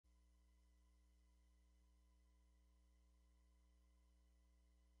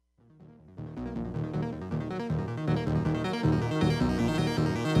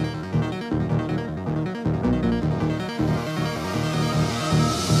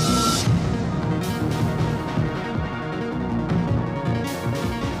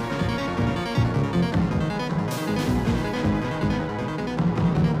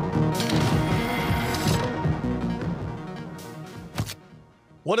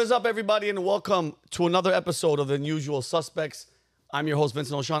What is up, everybody, and welcome to another episode of The Unusual Suspects. I'm your host,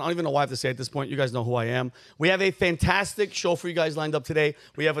 Vincent Oshana. I don't even know why I have to say at this point. You guys know who I am. We have a fantastic show for you guys lined up today.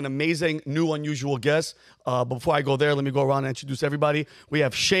 We have an amazing, new, unusual guest. But before I go there, let me go around and introduce everybody. We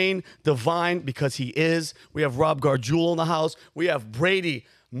have Shane Divine, because he is. We have Rob Gargiulo in the house. We have Brady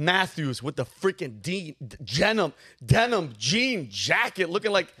Matthews with the freaking denim jean jacket,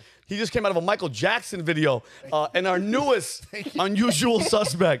 looking like he just came out of a Michael Jackson video. And our newest unusual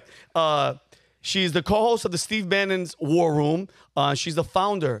suspect, she's the co-host of the Steve Bannon's War Room. She's the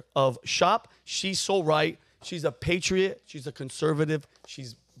founder of Shop She's So Right. She's a patriot. She's a conservative.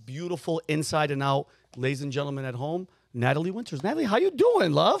 She's beautiful inside and out. Ladies and gentlemen at home, Natalie Winters. Natalie, how you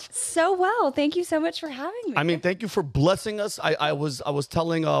doing, love? So well. Thank you so much for having me. I mean, thank you for blessing us. I was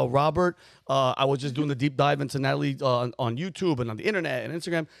telling Robert, I was just doing the deep dive into Natalie on YouTube and on the internet and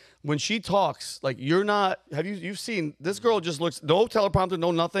Instagram. When she talks, like, you've seen, this girl just looks, no teleprompter, no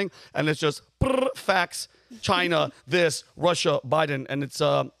nothing, and it's just facts, China, this, Russia, Biden, and it's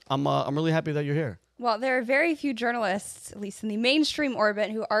I'm really happy that you're here. Well, there are very few journalists, at least in the mainstream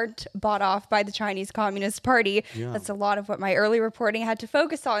orbit, who aren't bought off by the Chinese Communist Party. Yeah. That's a lot of what my early reporting had to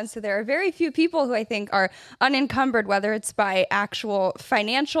focus on. So there are very few people who I think are unencumbered, whether it's by actual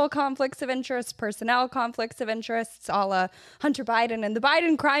financial conflicts of interest, personnel conflicts of interests, a la Hunter Biden and the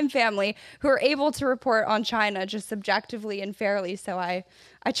Biden crime family, who are able to report on China just objectively and fairly. So I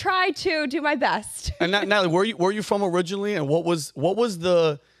try to do my best. And Natalie, where you from originally, and what was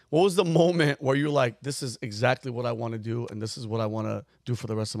the moment where you're like, this is exactly what I want to do, and this is what I want to do for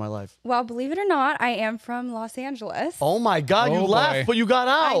the rest of my life? Well, believe it or not, I am from Los Angeles. Oh my God, you laughed, but you got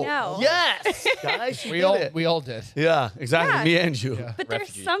out. I know. Yes, guys, we all did. Yeah, exactly. Yeah. Me and you. Yeah. But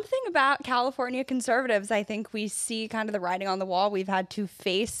there's something about California conservatives. I think we see kind of the writing on the wall. We've had to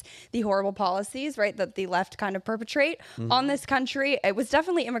face the horrible policies, right, that the left kind of perpetrate on this country. It was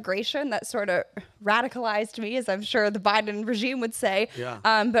definitely immigration that sort of radicalized me, as I'm sure the Biden regime would say. Yeah.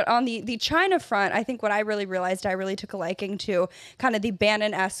 But on the China front, I think what I really realized, I really took a liking to kind of the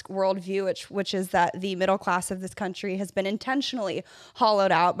Bannon-esque worldview, which is that the middle class of this country has been intentionally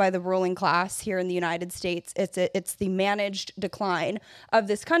hollowed out by the ruling class here in the United States. It's the managed decline of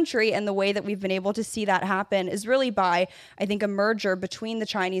this country, and the way that we've been able to see that happen is really by, I think, a merger between the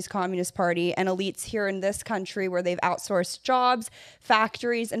Chinese Communist Party and elites here in this country, where they've outsourced jobs,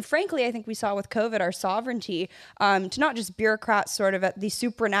 factories, and frankly, I think we saw with COVID, our sovereignty, to not just bureaucrats sort of at the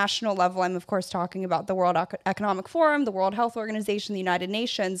supranational level. I'm, of course, talking about the World Economic Forum, the World Health Organization, the United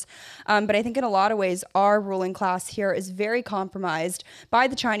Nations. But I think in a lot of ways, our ruling class here is very compromised by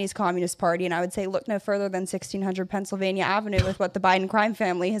the Chinese Communist Party. And I would say look no further than 1600 Pennsylvania Avenue with what the Biden crime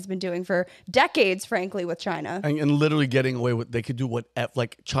family has been doing for decades, frankly, with China. And literally getting away with, they could do what,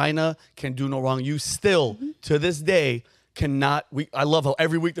 like, China can do no wrong. You still, to this day, cannot. I love how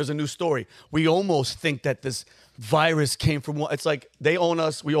every week there's a new story. We almost think that this virus came from one. It's like they own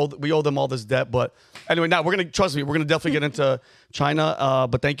us. We owe them all this debt. But anyway, now we're gonna definitely get into China.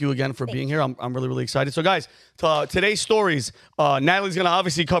 But thank you again for being here. I'm really excited. So guys, today's stories. Natalie's gonna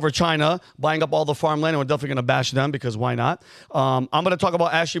obviously cover China buying up all the farmland, and we're definitely gonna bash them because why not? I'm gonna talk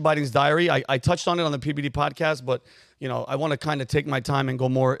about Ashley Biden's diary. I touched on it on the PBD podcast, but you know, I want to kind of take my time and go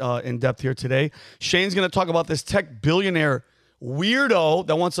more in depth here today. Shane's going to talk about this tech billionaire weirdo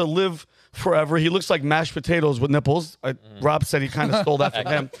that wants to live forever. He looks like mashed potatoes with nipples. Rob said he kind of stole that from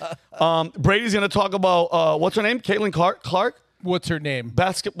him. Brady's going to talk about, what's her name? Caitlin Clark? What's her name?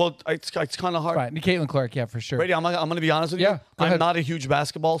 Basketball. It's kind of hard. Right, Caitlin Clark, yeah, for sure. Brady, I'm going to be honest with you. I'm not a huge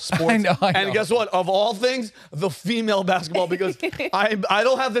basketball sports. I know. And guess what? Of all things, the female basketball, because I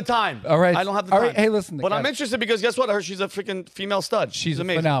don't have the time. All right. I don't have the time. All right. Hey, listen. But I'm interested because guess what? She's a freaking female stud. She's a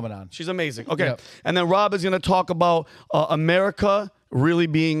amazing. phenomenon. She's amazing. Okay. Yep. And then Rob is going to talk about America really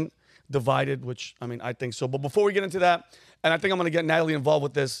being divided, which, I mean, I think so. But before we get into that, and I think I'm going to get Natalie involved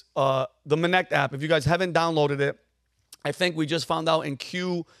with this, the Connect app, if you guys haven't downloaded it, I think we just found out in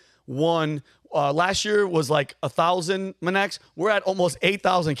Q1, last year was like 1,000 Monects. We're at almost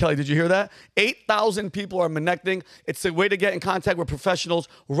 8,000. Kelly, did you hear that? 8,000 people are Monecting. It's a way to get in contact with professionals.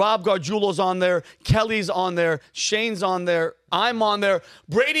 Rob Gargiulo's on there. Kelly's on there. Shane's on there. I'm on there.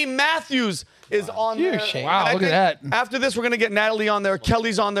 Brady Matthews is on there. Shane. Wow, look at that. After this, we're going to get Natalie on there.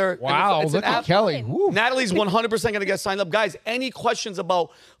 Kelly's on there. Wow, look at Kelly. Woo. Natalie's 100% going to get signed up. Guys, any questions about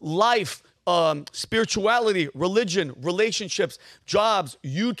life, spirituality, religion, relationships, jobs,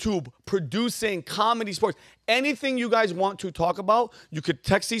 YouTube, producing, comedy, sports, anything you guys want to talk about, you could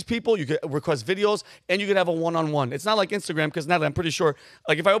text these people, you could request videos, and you could have a one-on-one. It's not like Instagram, because Natalie, I'm pretty sure,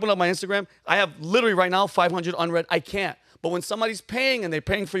 like if I open up my Instagram, I have literally right now 500 unread. I can't. But when somebody's paying and they're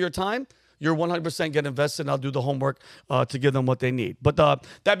paying for your time, you're 100% get invested, and I'll do the homework to give them what they need. But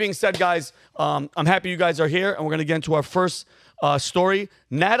that being said, guys, I'm happy you guys are here, and we're going to get into our first story.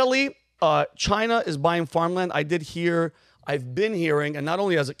 Natalie, China is buying farmland. I've been hearing, and not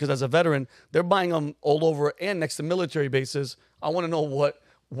only as a veteran, they're buying them all over and next to military bases. I want to know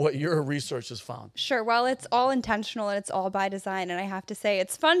what your research has found. Sure. Well, it's all intentional and it's all by design. And I have to say,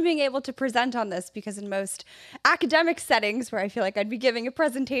 it's fun being able to present on this because in most academic settings where I feel like I'd be giving a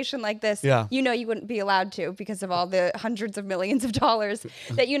presentation like this, you wouldn't be allowed to because of all the hundreds of millions of dollars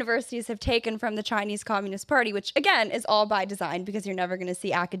that universities have taken from the Chinese Communist Party, which again is all by design because you're never going to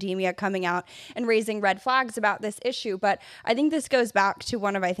see academia coming out and raising red flags about this issue. But I think this goes back to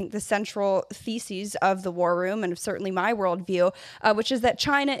one of, the central theses of the war room and certainly my worldview, which is that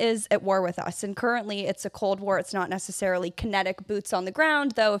China is at war with us. And currently it's a Cold War. It's not necessarily kinetic boots on the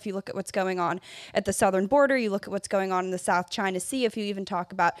ground, though. If you look at what's going on at the southern border, you look at what's going on in the South China Sea, if you even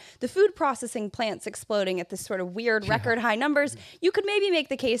talk about the food processing plants exploding at this sort of weird record high numbers, you could maybe make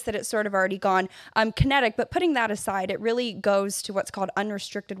the case that it's sort of already gone kinetic. But putting that aside, it really goes to what's called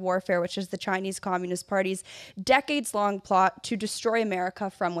unrestricted warfare, which is the Chinese Communist Party's decades-long plot to destroy America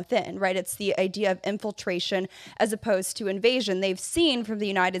from within, right? It's the idea of infiltration as opposed to invasion. They've seen from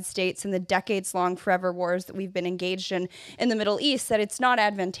the United States in the decades-long forever wars that we've been engaged in the Middle East that it's not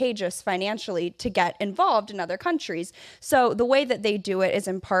advantageous financially to get involved in other countries. So the way that they do it is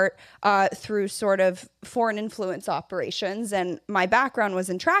in part through sort of foreign influence operations. And my background was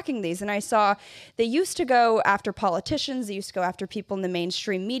in tracking these. And I saw they used to go after politicians. They used to go after people in the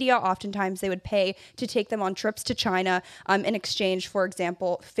mainstream media. Oftentimes they would pay to take them on trips to China in exchange, for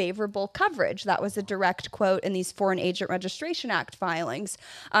example, favorable coverage. That was a direct quote in these Foreign Agent Registration Act filings.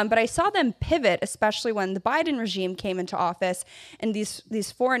 But I saw them pivot, especially when the Biden regime came into office, and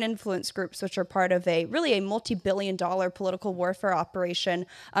these foreign influence groups, which are part of a multi-billion-dollar political warfare operation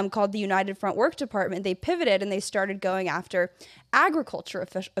called the United Front Work Department, they pivoted and they started going after agriculture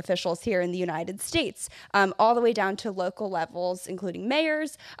officials here in the United States, all the way down to local levels, including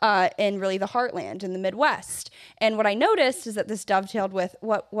mayors in really the heartland in the Midwest. And what I noticed is that this dovetailed with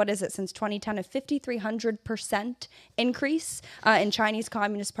what is it since 2010, a 5,300% increase in Chinese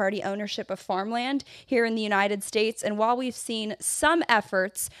Communist Party ownership of farmland here in the United States. And while we've seen some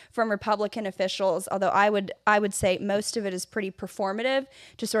efforts from Republican officials, although I would say most of it is pretty performative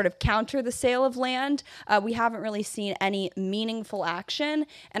to sort of counter the sale of land, we haven't really seen any meaningful action.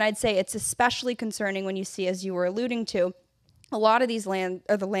 And I'd say it's especially concerning when you see, as you were alluding to, a lot of these land,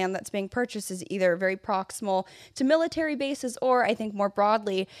 or the land that's being purchased, is either very proximal to military bases, or I think more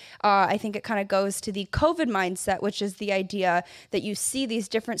broadly, I think it kind of goes to the COVID mindset, which is the idea that you see these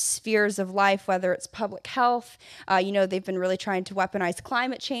different spheres of life, whether it's public health, they've been really trying to weaponize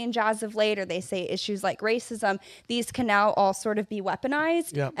climate change as of late, or they say issues like racism. These can now all sort of be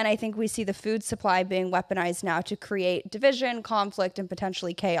weaponized. Yep. And I think we see the food supply being weaponized now to create division, conflict, and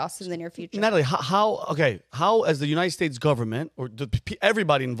potentially chaos in the near future. Natalie, how as the United States government, or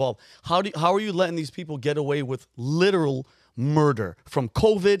everybody involved, how are you letting these people get away with literal murder, from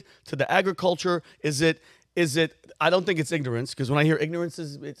COVID to the agriculture? Is it I don't think it's ignorance, because when I hear ignorance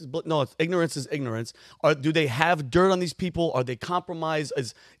it's ignorance is ignorance. Do they have dirt on these people? Are they compromised?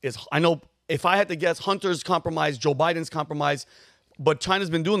 I know, if I had to guess, Hunter's compromised, Joe Biden's compromised, but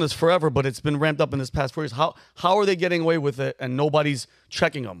China's been doing this forever, but it's been ramped up in this past 4 years. How are they getting away with it and nobody's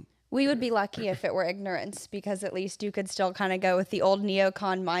checking them? We would be lucky if it were ignorance, because at least you could still kind of go with the old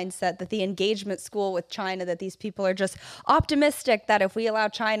neocon mindset that the engagement school with China, that these people are just optimistic that if we allow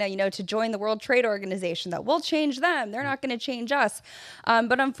China, to join the World Trade Organization, that we'll change them. They're not going to change us.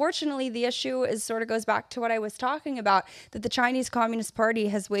 But unfortunately, the issue sort of goes back to what I was talking about, that the Chinese Communist Party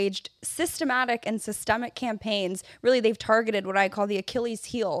has waged systematic and systemic campaigns. Really, they've targeted what I call the Achilles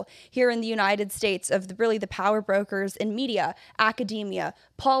heel here in the United States of the power brokers in media, academia,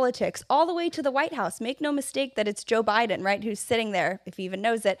 politics, all the way to the White House. Make no mistake that it's Joe Biden, right, who's sitting there, if he even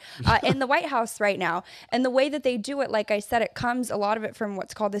knows it, in the White House right now. And the way that they do it, like I said, it comes, a lot of it, from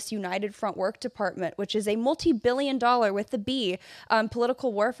what's called this United Front Work Department, which is a multi-billion-dollar, with the B,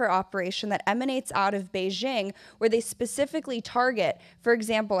 political warfare operation that emanates out of Beijing, where they specifically target, for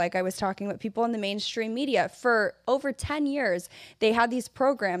example, like I was talking with people in the mainstream media, for over 10 years, they had these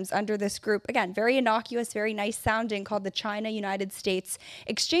programs under this group, again, very innocuous, very nice sounding, called the China-United States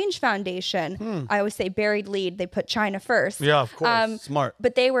Exchange Foundation. I always say buried lead. They put China first. Yeah, of course. Smart.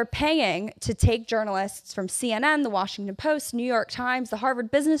 But they were paying to take journalists from CNN, the Washington Post, New York Times, the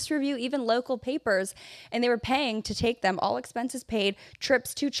Harvard Business Review, even local papers, and they were paying to take them, all expenses paid,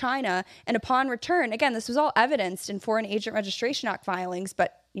 trips to China. And upon return, again, this was all evidenced in Foreign Agent Registration Act filings,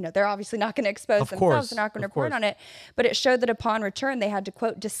 but they're obviously not going to expose themselves. They're not going to report on it. But it showed that upon return, they had to,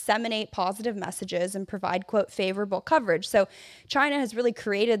 quote, disseminate positive messages and provide, quote, favorable coverage. So China has really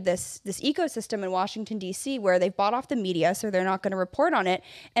created this ecosystem in Washington, D.C., where they've bought off the media, so they're not going to report on it.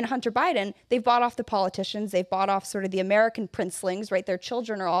 And Hunter Biden, they've bought off the politicians. They've bought off sort of the American princelings, right? Their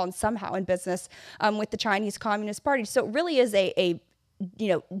children are all somehow in business with the Chinese Communist Party. So it really is a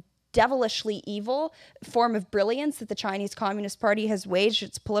devilishly evil form of brilliance that the Chinese Communist Party has waged.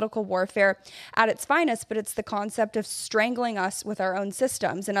 It's political warfare at its finest, but it's the concept of strangling us with our own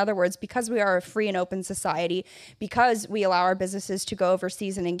systems. In other words, because we are a free and open society, because we allow our businesses to go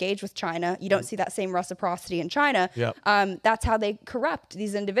overseas and engage with China, you don't see that same reciprocity in China. Yep. That's how they corrupt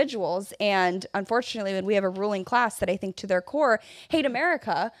these individuals. And unfortunately, when we have a ruling class that I think to their core hate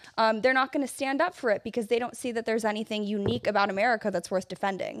America, they're not going to stand up for it because they don't see that there's anything unique about America that's worth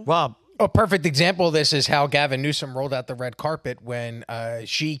defending. Rob. A perfect example of this is how Gavin Newsom rolled out the red carpet when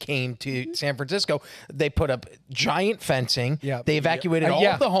she came to San Francisco. They put up giant fencing. Yeah. They evacuated all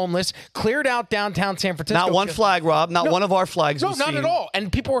of the homeless, cleared out downtown San Francisco. Not one flag, Rob. Not one of our flags. No, not at all.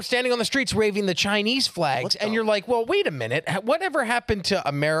 And people were standing on the streets waving the Chinese flags. And you're like, well, wait a minute. Whatever happened to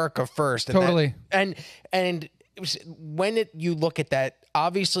America first? Totally. And it was, when you look at that,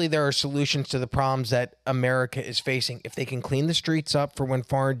 obviously there are solutions to the problems that America is facing. If they can clean the streets up for when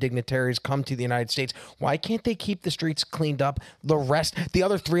foreign dignitaries come to the United States, why can't they keep the streets cleaned up the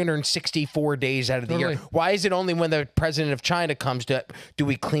other 364 days out of the year? Why is it only when the president of China comes do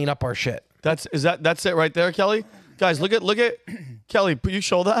we clean up our shit? That's it right there, Kelly? Guys, look at Kelly, you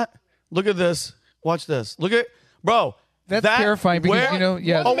show that? Look at this. Watch this. Look at, bro. That's terrifying because,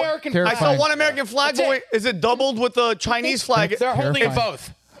 terrifying. I saw one American flag, but wait, is it doubled with the Chinese flag? They're holding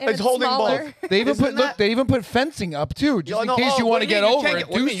both. It's holding smaller. both. They even put fencing up too, just in case you want to get over and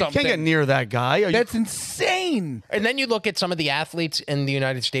do something. You can't get near that guy. That's insane. And then you look at some of the athletes in the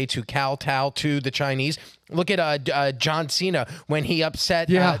United States who kowtow to the Chinese. Look at John Cena when he upset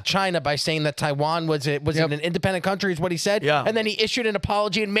China by saying that Taiwan was an independent country is what he said. Yeah. And then he issued an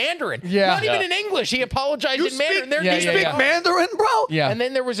apology in Mandarin. Yeah. Not even in English. He apologized in Mandarin. You speak Mandarin, bro? Yeah. And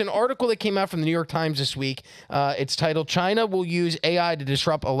then there was an article that came out from the New York Times this week. It's titled, China Will Use AI to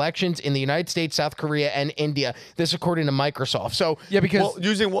Disrupt Elections in the United States, South Korea, and India. This according to Microsoft. So because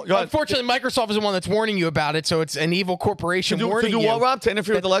unfortunately, Microsoft is the one that's warning you about it. So it's an evil corporation warning you. To do what, Rob? To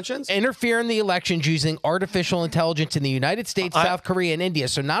interfere with elections? Interfere in the elections using artificial intelligence in the United States, South Korea, and India.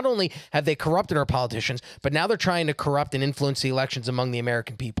 So not only have they corrupted our politicians, but now they're trying to corrupt and influence the elections among the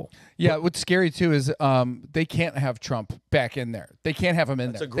American people. Yeah, what's scary too is they can't have Trump back in there. They can't have him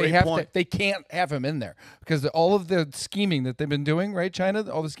in there. That's a great point. They can't have him in there because all of the scheming that they've been doing, right, China,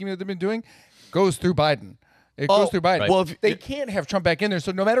 all the scheming that they've been doing goes through Biden. It goes through Biden. Well, they can't have Trump back in there,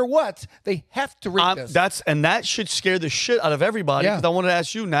 so no matter what, they have to rig this. That should scare the shit out of everybody. Because I wanted to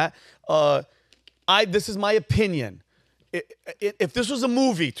ask you, Nat. This is my opinion. If this was a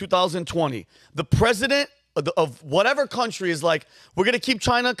movie, 2020, the president of whatever country is like, we're going to keep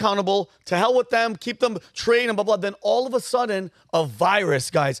China accountable, to hell with them, keep them trained and blah, blah. Then all of a sudden, a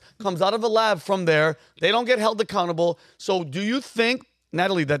virus, guys, comes out of a lab from there. They don't get held accountable. So do you think,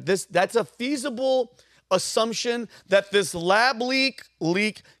 Natalie, that that's a feasible assumption that this lab leak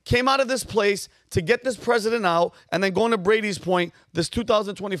came out of this place to get this president out? And then going to Brady's point, this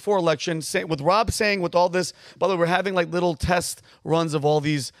 2024 election, with Rob saying with all this, by the way, we're having like little test runs of all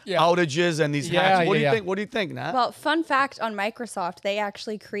these outages and these hacks. What do you think? What do you think, Nat? Well, fun fact on Microsoft, they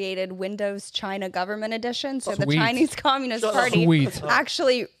actually created Windows China Government Edition. So the Chinese Communist Party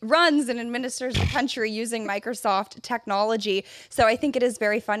actually runs and administers the country using Microsoft technology. So I think it is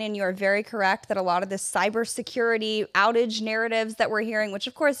very funny, and you are very correct that a lot of this cybersecurity outage narratives that we're hearing, which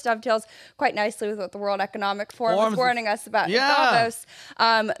of course dovetails quite nicely with what the World Economic Forum is warning us about in Davos,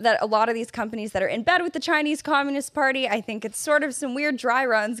 that a lot of these companies that are in bed with the Chinese Communist Party, I think it's sort of some weird dry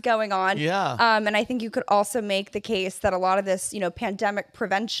runs going on. And I think you could also make the case that a lot of this, pandemic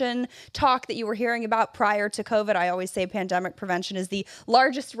prevention talk that you were hearing about prior to COVID, I always say pandemic prevention is the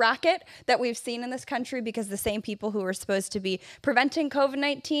largest racket that we've seen in this country because the same people who were supposed to be preventing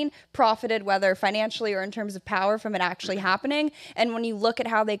COVID-19 profited, whether financially or in terms of power, from it actually happening. And when you look at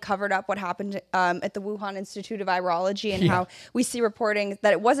how they covered up what happened at the Wuhan Institute of Virology and how we see reporting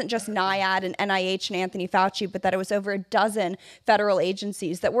that it wasn't just NIAID and NIH and Anthony Fauci, but that it was over a dozen federal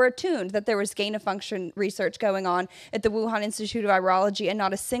agencies that were attuned, that there was gain-of-function research going on at the Wuhan Institute of Virology, and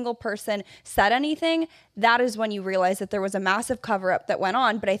not a single person said anything. That is when you realize that there was a massive cover-up that went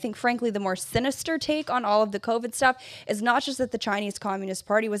on. But I think, frankly, the more sinister take on all of the COVID stuff is not just that the Chinese Communist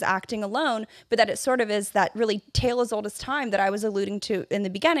Party was acting alone, but that it sort part of is that really tale as old as time that I was alluding to in the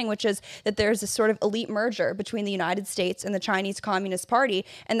beginning, which is that there's this sort of elite merger between the United States and the Chinese Communist Party,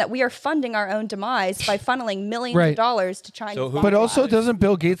 and that we are funding our own demise by funneling millions of dollars to Chinese. But also, doesn't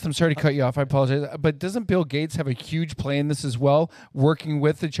Bill Gates, I'm sorry to cut you off, I apologize, but doesn't Bill Gates have a huge play in this as well, working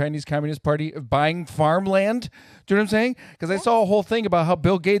with the Chinese Communist Party, buying farmland? Do you know what I'm saying? Because I saw a whole thing about how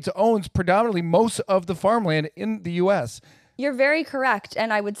Bill Gates owns predominantly most of the farmland in the U.S. You're very correct.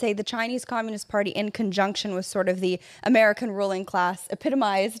 And I would say the Chinese Communist Party, in conjunction with sort of the American ruling class,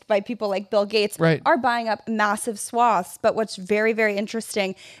 epitomized by people like Bill Gates, are buying up massive swaths. But what's very, very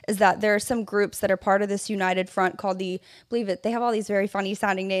interesting is that there are some groups that are part of this united front called they have all these very funny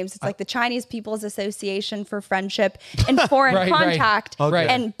sounding names. It's like the Chinese People's Association for Friendship and Foreign Contact.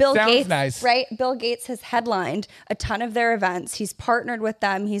 And Bill Gates, Bill Gates has headlined a ton of their events. He's partnered with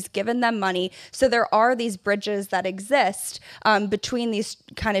them. He's given them money. So there are these bridges that exist between these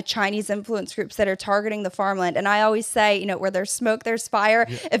kind of Chinese influence groups that are targeting the farmland. And I always say, where there's smoke, there's fire.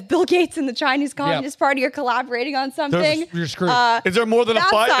 If Bill Gates and the Chinese Communist Party are collaborating on something, you're screwed. Is there more than a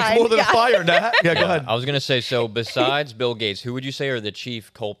fire? It's more than a fire, Nat. Yeah, go ahead. I was going to say, so besides Bill Gates, who would you say are the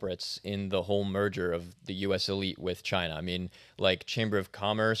chief culprits in the whole merger of the U.S. elite with China? I mean, like Chamber of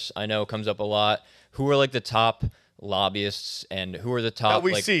Commerce, I know comes up a lot. Who are like the top lobbyists, and who are the top that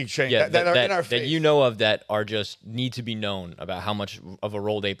we see, Shane, that are in our face, that you know of, that are just need to be known about how much of a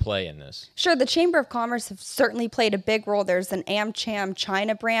role they play in this? Sure, the Chamber of Commerce have certainly played a big role. There's an AmCham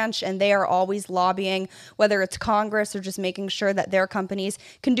China branch, and they are always lobbying, whether it's Congress or just making sure that their companies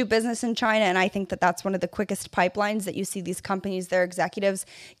can do business in China. And I think that that's one of the quickest pipelines that you see these companies, their executives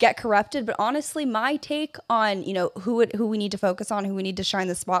get corrupted. But honestly, my take on who we need to focus on, who we need to shine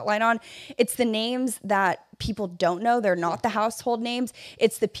the spotlight on, it's the names that people don't know. They're not the household names.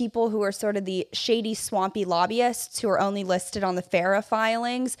 It's the people who are sort of the shady, swampy lobbyists who are only listed on the FARA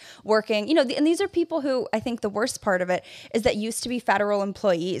filings, working, and these are people who, I think the worst part of it is that used to be federal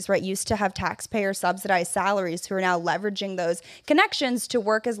employees, right? Used to have taxpayer subsidized salaries, who are now leveraging those connections to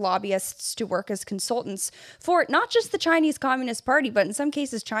work as lobbyists, to work as consultants for not just the Chinese Communist Party, but in some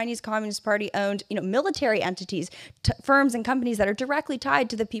cases, Chinese Communist Party owned, military entities, firms and companies that are directly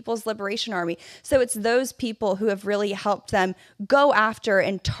tied to the People's Liberation Army. So it's those people who have really helped them go after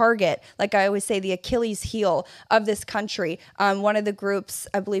and target, like I always say, the Achilles heel of this country. One of the groups,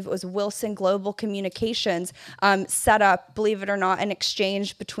 I believe it was Wilson Global Communications, set up, believe it or not, an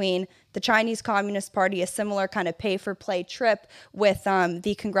exchange between the Chinese Communist Party, a similar kind of pay-for-play trip with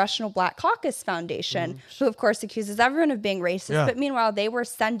the Congressional Black Caucus Foundation, who, of course, accuses everyone of being racist. But meanwhile, they were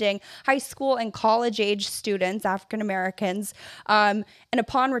sending high school and college-age students, African-Americans, and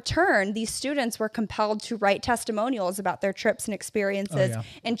upon return, these students were compelled to write testimonials about their trips and experiences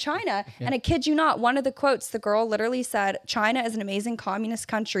in China. And I kid you not, one of the quotes, the girl literally said, "China is an amazing communist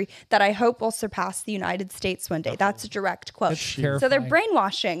country that I hope will surpass the United States one day." That's a direct quote. So they're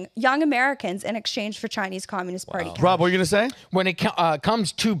brainwashing young Americans in exchange for Chinese Communist Party. Rob, what are you going to say? When it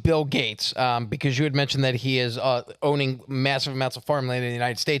comes to Bill Gates, because you had mentioned that he is owning massive amounts of farmland in the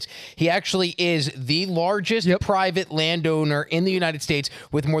United States, he actually is the largest private landowner in the United States,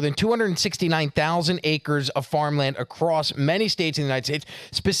 with more than 269,000 acres of farmland across many states in the United States,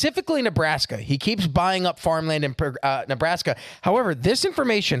 specifically Nebraska. He keeps buying up farmland in Nebraska. However, this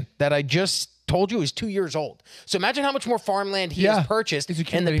information that I just told you is 2 years old. So imagine how much more farmland he has purchased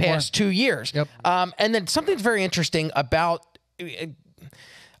in the past 2 years. And then something's very interesting about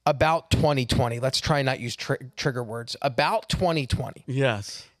 2020. Let's try not use trigger words. About 2020.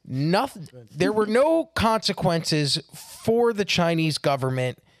 Yes. Nothing. There were no consequences for the Chinese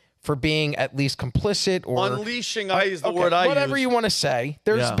government for being at least complicit or unleashing. Is the word I use. Whatever you want to say.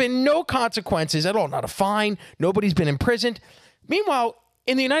 There's been no consequences at all. Not a fine. Nobody's been imprisoned. Meanwhile,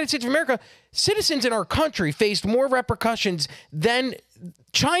 in the United States of America, citizens in our country faced more repercussions than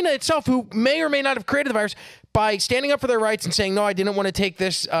China itself, who may or may not have created the virus, by standing up for their rights and saying, no, I didn't want to take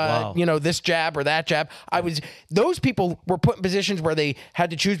this, this jab or that jab. Those people were put in positions where they had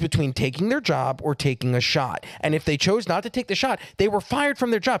to choose between taking their job or taking a shot. And if they chose not to take the shot, they were fired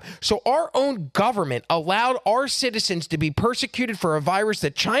from their job. So our own government allowed our citizens to be persecuted for a virus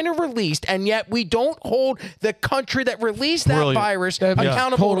that China released, and yet we don't hold the country that released that virus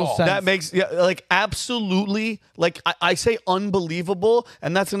accountable at all. That makes absolutely, I say unbelievable,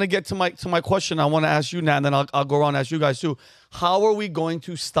 and that's going to get to my question I want to ask you now, and then I'll go around and ask you guys too. How are we going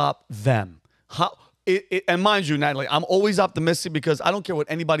to stop them? And mind you, Natalie, I'm always optimistic because I don't care what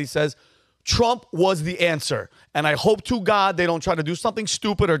anybody says. Trump was the answer. And I hope to God they don't try to do something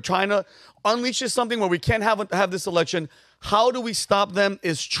stupid or trying to unleash something where we can't have this election. How do we stop them?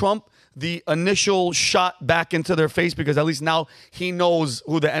 Is Trump the initial shot back into their face because at least now he knows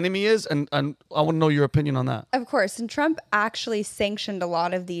who the enemy is? And I want to know your opinion on that. Of course. And Trump actually sanctioned a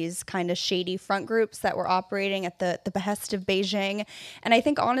lot of these kind of shady front groups that were operating at the behest of Beijing. And I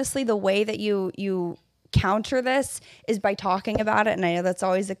think, honestly, the way that you counter this is by talking about it. And I know that's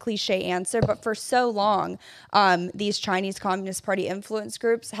always a cliche answer, but for so long, these Chinese Communist Party influence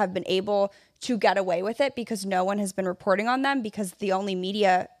groups have been able to get away with it because no one has been reporting on them, because the only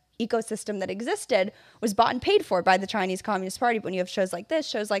media ecosystem that existed was bought and paid for by the Chinese Communist Party. But when you have shows like this,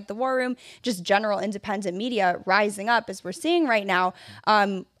 shows like The War Room, just general independent media rising up as we're seeing right now,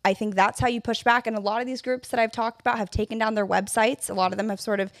 I think that's how you push back. And a lot of these groups that I've talked about have taken down their websites. A lot of them have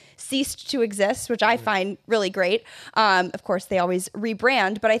sort of ceased to exist, which I find really great. Of course, they always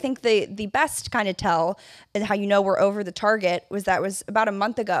rebrand. But I think the best kind of tell and how you know we're over the target was about a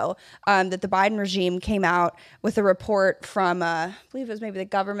month ago that the Biden regime came out with a report from, I believe it was maybe the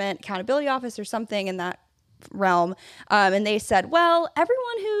Government Accountability Office or something in that realm, and they said, well,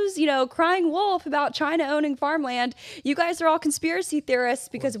 everyone who's crying wolf about China owning farmland, you guys are all conspiracy theorists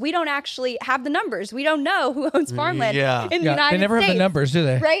because we don't actually have the numbers. We don't know who owns farmland in the United States. They never have the numbers, do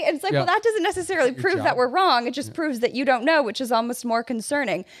they? Right? And it's like, well, that doesn't necessarily prove that we're wrong. It just proves that you don't know, which is almost more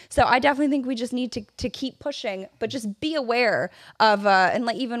concerning. So I definitely think we just need to keep pushing, but just be aware of and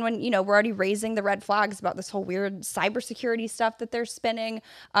like even when we're already raising the red flags about this whole weird cybersecurity stuff that they're spinning.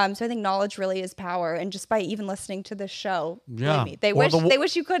 So I think knowledge really is power, and just by even listening to this show, believe me, they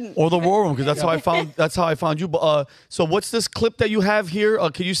wish you couldn't. Or the War Room, because that's how I found you. But so what's this clip that you have here?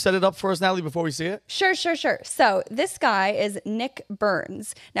 Can you set it up for us, Natalie, before we see it? Sure. So this guy is Nick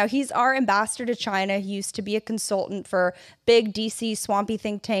Burns. Now he's our ambassador to China. He used to be a consultant for big DC swampy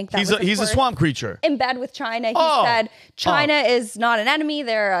think tank. He's a swamp creature in bed with China. He said China is not an enemy;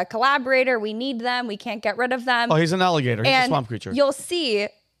 they're a collaborator. We need them. We can't get rid of them. Oh, he's an alligator. He's a swamp creature. You'll see.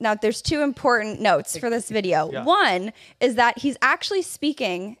 Now, there's two important notes for this video. Yeah. One is that he's actually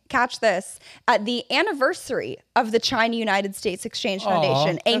speaking, catch this, at the anniversary of the China-United States Exchange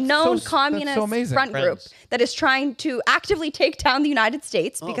Foundation, a known communist front group that is trying to actively take down the United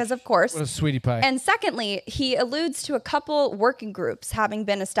States because, of course. What a sweetie pie. And secondly, he alludes to a couple working groups having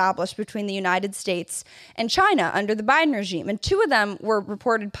been established between the United States and China under the Biden regime. And two of them were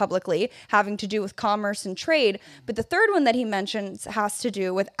reported publicly, having to do with commerce and trade. But the third one that he mentions has to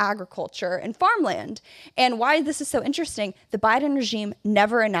do with agriculture and farmland. And why this is so interesting, the Biden regime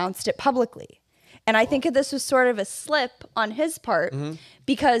never announced it publicly. And I think this was sort of a slip on his part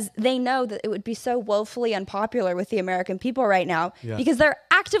because they know that it would be so woefully unpopular with the American people right now because they're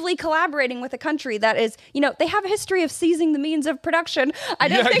actively collaborating with a country that is, they have a history of seizing the means of production. I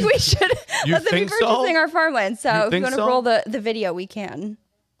don't think we should let them be purchasing our farmland. So if you want to roll the video, we can.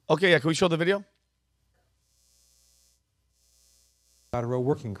 Okay, can we show the video? Bilateral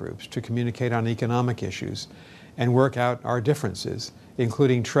working groups to communicate on economic issues and work out our differences,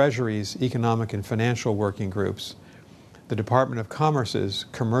 including Treasury's economic and financial working groups, the Department of Commerce's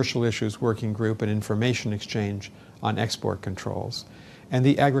commercial issues working group and information exchange on export controls, and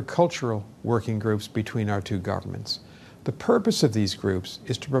the agricultural working groups between our two governments. The purpose of these groups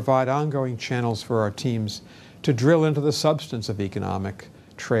is to provide ongoing channels for our teams to drill into the substance of economic,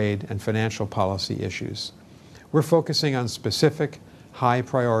 trade, and financial policy issues. We're focusing on specific,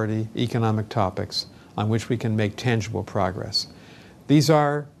 high-priority economic topics on which we can make tangible progress. These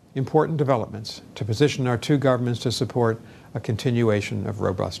are important developments to position our two governments to support a continuation of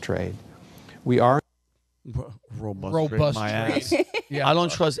robust trade. We are robust my ass. I don't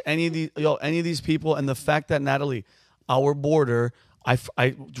trust any of these people, and the fact that, Natalie, our border,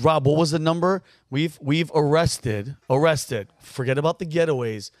 Rob, what was the number? We've arrested. Forget about the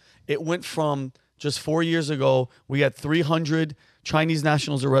getaways. It went from just 4 years ago, we had 300 Chinese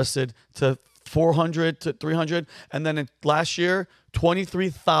nationals arrested to 400 to 300. And then last year,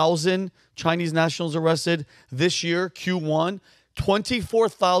 23,000 Chinese nationals arrested. This year, Q1,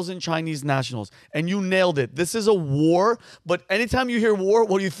 24,000 Chinese nationals. And you nailed it. This is a war. But anytime you hear war,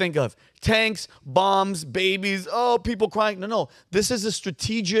 what do you think of? Tanks, bombs, babies, people crying. No. This is a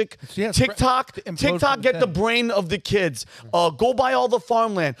strategic TikTok. TikTok, get the brain of the kids. Go buy all the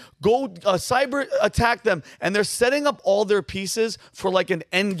farmland. Go cyber attack them. And they're setting up all their pieces for like an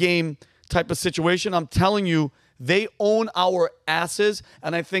end game type of situation. I'm telling you, they own our asses.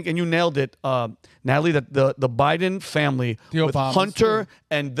 And I think, and you nailed it, Natalie, that the Biden family with Hunter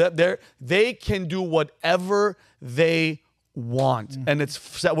and they can do whatever they want. And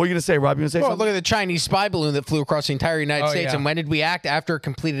it's what are you gonna say, Rob? You gonna say Well, something? look at the Chinese spy balloon that flew across the entire United States. yeah. And when did we act? After it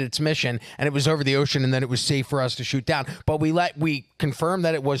completed its mission and it was over the ocean, and then it was safe for us to shoot down. But we confirmed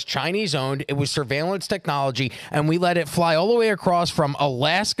that it was Chinese owned. It was surveillance technology, and we let it fly all the way across from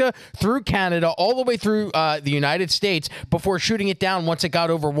Alaska through Canada, all the way through the United States before shooting it down once it got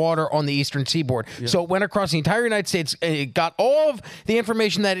over water on the eastern seaboard. So it went across the entire United States. It got all of the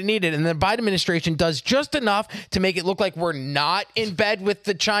information that it needed, and the Biden administration does just enough to make it look like we're not in bed with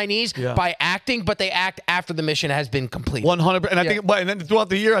the Chinese by acting, but they act after the mission has been completed. 100%. And I think, and then throughout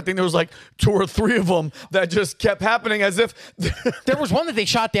the year, I think there was like 2 or 3 of them that just kept happening as if. There was one that they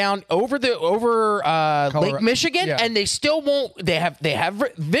shot down over Lake Michigan, and they still won't. They have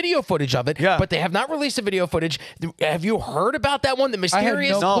video footage of it, but they have not released the video footage. Have you heard about that one? The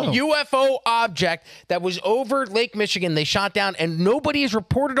mysterious UFO object that was over Lake Michigan. They shot down, and nobody has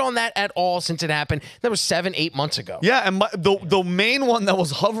reported on that at all since it happened. That was 7-8 months ago. Yeah, and the main one that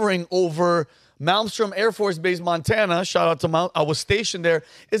was hovering over Malmstrom Air Force Base, Montana, shout out to I was stationed there,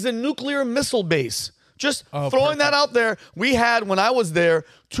 is a nuclear missile base. Just throwing that out there. We had, when I was there,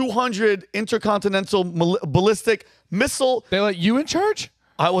 200 intercontinental ballistic missile. They let you in charge?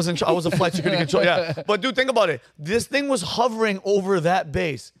 I was a flight security control. Yeah, but dude, think about it. This thing was hovering over that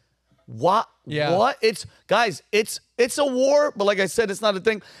base. What? Yeah. What? It's a war, but like I said, it's not a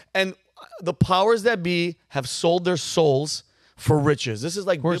thing. And the powers that be have sold their souls for riches. This is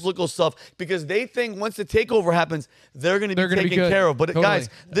like biblical stuff because they think once the takeover happens, they're going to be taken care of. But totally. Guys,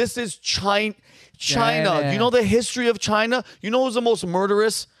 this is China. You know the history of China? You know who's the most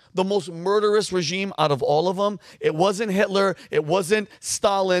murderous? The most murderous regime out of all of them. It wasn't Hitler. It wasn't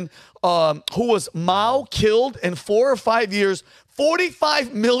Stalin. Who was Mao killed in 4 or 5 years,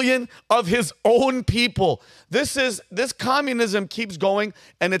 45 million of his own people. This communism keeps going,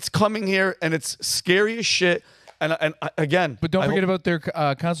 and it's coming here, and it's scary as shit. And again, but don't forget about their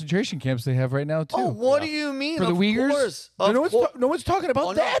concentration camps they have right now too. Oh, what do you mean? For the Uyghurs? No one's talking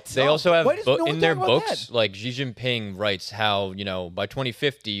about that. They also have in their books, like Xi Jinping writes how, by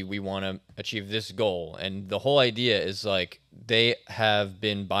 2050 we want to achieve this goal, and the whole idea is like they have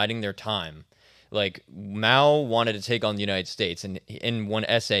been biding their time. Like Mao wanted to take on the United States, and in one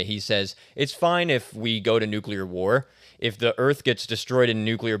essay he says it's fine if we go to nuclear war. If the Earth gets destroyed in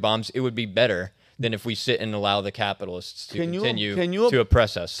nuclear bombs, it would be better than if we sit and allow the capitalists to continue to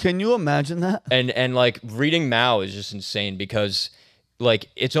oppress us. Can you imagine that? And like reading Mao is just insane because like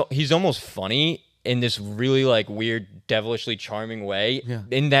he's almost funny in this really like weird, devilishly charming way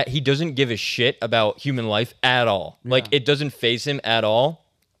in that he doesn't give a shit about human life at all. Like it doesn't faze him at all.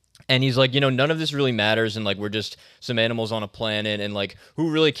 And he's like, none of this really matters, and like we're just some animals on a planet, and like who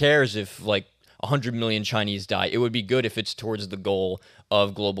really cares if like 100 million Chinese die? It would be good if it's towards the goal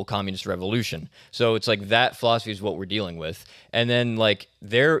of global communist revolution. So it's like that philosophy is what we're dealing with. And then like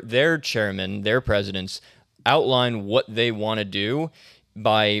their chairman, their presidents outline what they want to do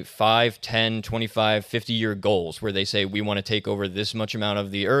by 5, 10, 25, 50-year goals where they say we want to take over this much amount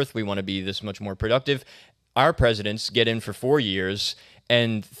of the earth, we want to be this much more productive. Our presidents get in for 4 years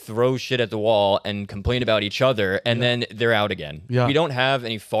and throw shit at the wall and complain about each other, and then they're out again. Yeah. We don't have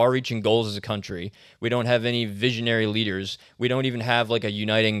any far-reaching goals as a country. We don't have any visionary leaders. We don't even have like a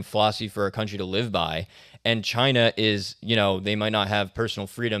uniting philosophy for a country to live by. And China is, they might not have personal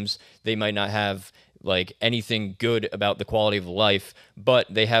freedoms. They might not have like anything good about the quality of life, but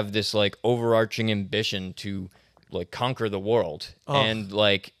they have this like overarching ambition to like conquer the world. And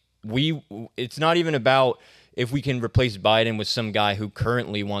like it's not even about if we can replace Biden with some guy who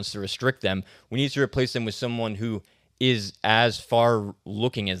currently wants to restrict them. We need to replace them with someone who is as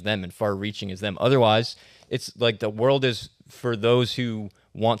far-looking as them and far-reaching as them. Otherwise, it's like the world is for those who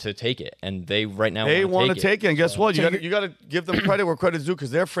want to take it, and they right now want to take it. And guess what? You got to give them credit where credit's due because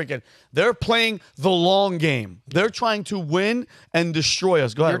they're playing the long game. They're trying to win and destroy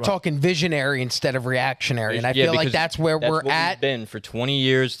us. Go ahead. You're talking visionary instead of reactionary, and I feel like that's where we're at. We've been for 20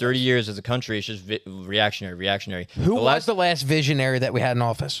 years, 30 years as a country. It's just reactionary. Who was the last visionary that we had in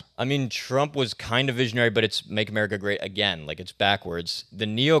office? I mean, Trump was kind of visionary, but it's Make America Great Again. Like it's backwards. The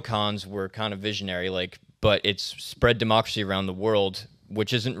neocons were kind of visionary, but it's spread democracy around the world,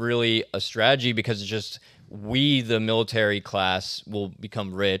 which isn't really a strategy because it's just we, the military class, will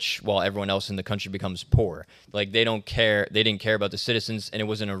become rich while everyone else in the country becomes poor. Like they don't care. They didn't care about the citizens, and it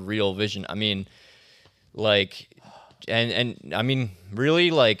wasn't a real vision. I mean, like, and I mean, really,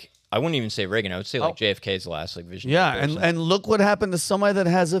 like, I wouldn't even say Reagan. I would say like JFK's the last like vision. Yeah, and look what happened to somebody that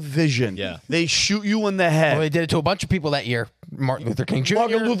has a vision. Yeah, they shoot you in the head. Well, they did it to a bunch of people that year. Martin Luther King Jr.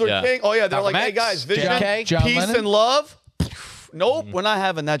 Martin Luther King. Oh yeah, they're like, hey guys, vision, John peace, Lennon? and love. Nope, we're not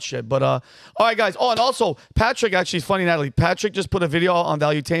having that shit. But all right, guys. Oh, and also Patrick, actually, it's funny, Natalie. Patrick just put a video on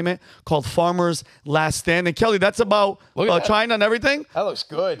Valuetainment called "Farmer's Last Stand." And Kelly, that's about China and everything. That looks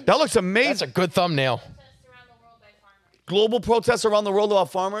good. That looks amazing. That's a good thumbnail. Global protests around the world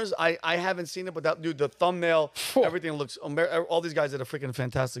about farmers. I haven't seen it, but that dude, the thumbnail, everything looks. All these guys did a freaking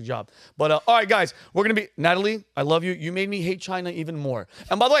fantastic job. But all right, guys, we're gonna be Natalie. I love you. You made me hate China even more.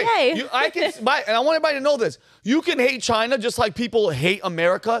 And by the way, Yay. and I want everybody to know this. You can hate China just like people hate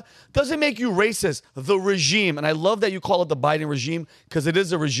America. Doesn't make you racist. The regime, and I love that you call it the Biden regime because it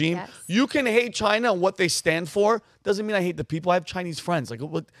is a regime. Yes. You can hate China and what they stand for. Doesn't mean I hate the people. I have Chinese friends. Like,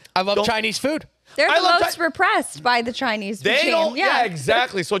 what? I love Chinese food. They're I the love most repressed by the Chinese They regime. don't. Yeah,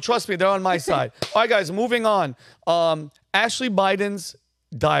 exactly. So trust me, they're on my side. All right, guys, moving on. Ashley Biden's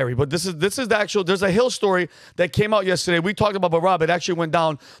diary, but this is the actual. There's a Hill story that came out yesterday. We talked about, but Rob, it actually went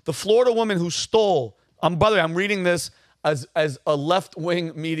down. The Florida woman who stole. By the way, I'm reading this as a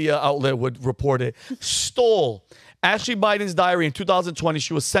left-wing media outlet would report it. Stole Ashley Biden's diary in 2020.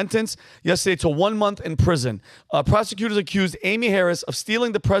 She was sentenced yesterday to 1 month in prison. Prosecutors accused Amy Harris of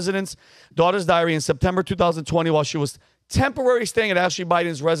stealing the president's daughter's diary in September 2020 while she was temporarily staying at Ashley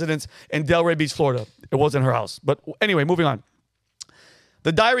Biden's residence in Delray Beach, Florida. It wasn't her house. But anyway, moving on.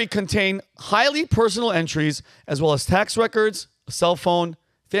 The diary contained highly personal entries as well as tax records, a cell phone,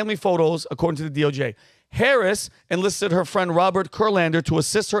 family photos, according to the DOJ. Harris enlisted her friend Robert Kurlander to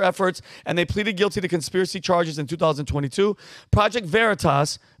assist her efforts, and they pleaded guilty to conspiracy charges in 2022. Project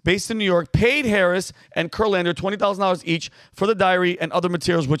Veritas, based in New York, paid Harris and Kurlander $20,000 each for the diary and other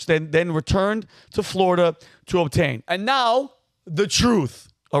materials, which they then returned to Florida to obtain. And now, the truth,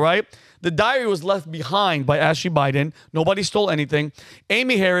 all right? The diary was left behind by Ashley Biden. Nobody stole anything.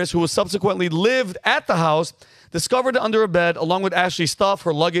 Amy Harris, who was subsequently lived at the house, discovered it under a bed along with Ashley's stuff,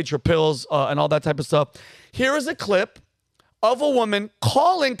 her luggage, her pills, and all that type of stuff. Here is a clip of a woman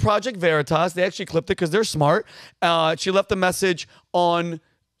calling Project Veritas. They actually clipped it because they're smart. She left a message on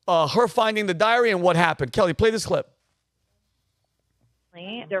her finding the diary and what happened. Kelly, play this clip.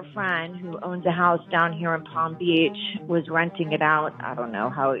 Their friend who owns a house down here in Palm Beach was renting it out. I don't know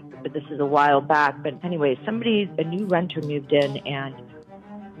how, but this is a while back. But anyway, a new renter moved in, and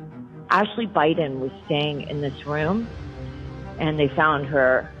Ashley Biden was staying in this room, and they found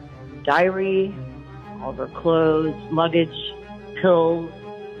her diary, all of her clothes, luggage, pills.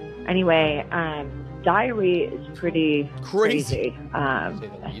 Anyway, diary is pretty crazy.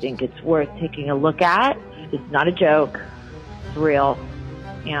 I think it's worth taking a look at. It's not a joke. It's real.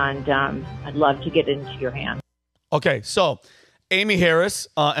 And I'd love to get it into your hands. Okay, so Amy Harris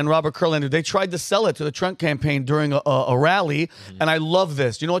and Robert Kurlander, they tried to sell it to the Trump campaign during a rally, and I love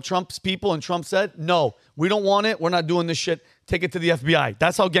this. You know what Trump's people and Trump said? No, we don't want it. We're not doing this shit. Take it to the FBI.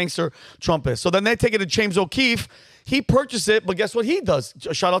 That's how gangster Trump is. So then they take it to James O'Keefe. He purchased it, but guess what he does?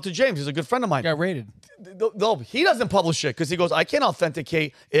 Shout out to James. He's a good friend of mine. Got raided. No, he doesn't publish it because he goes, I can't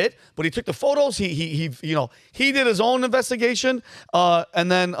authenticate it. But he took the photos. He did his own investigation.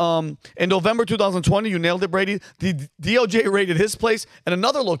 And then in November 2020, you nailed it, Brady. The DOJ raided his place and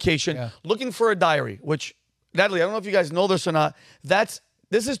another location looking for a diary. Which, Natalie, I don't know if you guys know this or not.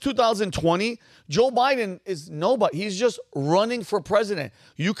 This is 2020. Joe Biden is nobody. He's just running for president.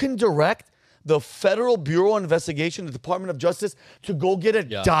 You can direct the Federal Bureau of Investigation, the Department of Justice, to go get a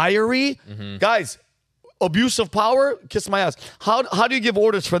diary. Guys, abuse of power, kiss my ass. How do you give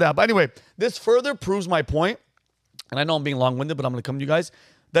orders for that? But anyway, this further proves my point, and I know I'm being long-winded, but I'm going to come to you guys,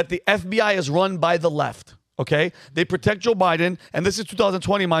 that the FBI is run by the left, okay? They protect Joe Biden, and this is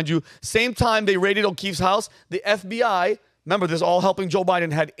 2020, mind you. Same time they raided O'Keefe's house, the FBI, remember, this is all helping Joe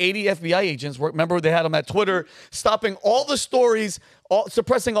Biden, had 80 FBI agents. Remember, they had them at Twitter, stopping all the stories,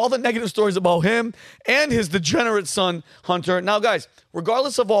 suppressing all the negative stories about him and his degenerate son, Hunter. Now, guys,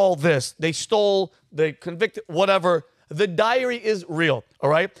 regardless of all this, they stole, they convicted, whatever. The diary is real,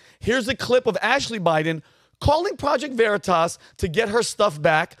 all right? Here's a clip of Ashley Biden calling Project Veritas to get her stuff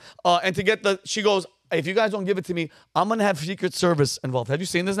back and to get she goes, if you guys don't give it to me, I'm going to have Secret Service involved. Have you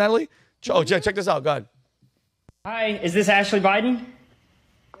seen this, Natalie? Oh, check this out. Go ahead. Hi, is this Ashley Biden?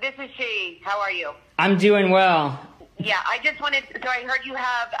 This is she. How are you? I'm doing well. Yeah, I just wanted, so I heard you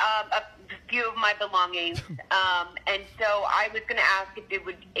have a few of my belongings, and so I was going to ask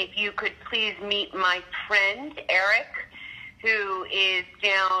if you could please meet my friend, Eric, who is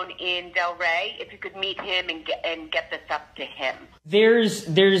down in Delray, if you could meet him and get this up to him. There's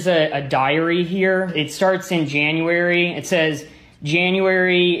a diary here. It starts in January. It says,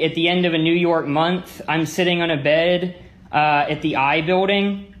 January at the end of a New York month, I'm sitting on a bed at the I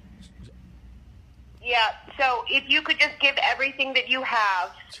building. Yeah, so if you could just give everything that you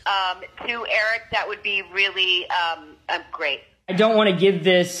have to Eric, that would be really great. I don't want to give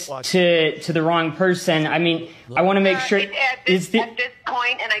this to the wrong person. I mean, I want to make sure. At this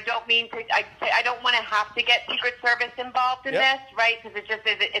point, and I don't mean to. I don't want to have to get Secret Service involved in this, right? Because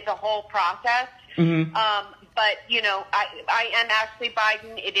it's a whole process. But you know, I am Ashley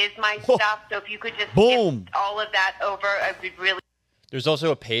Biden. It is my stuff. So if you could just get all of that over, I would really. There's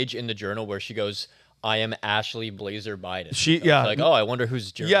also a page in the Journal where she goes, "I am Ashley Blazer Biden." Like, oh, I wonder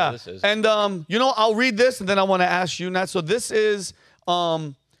whose journal this is. And you know, I'll read this, and then I want to ask you, Nat. So this is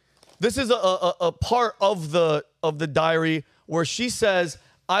a part of the diary where she says,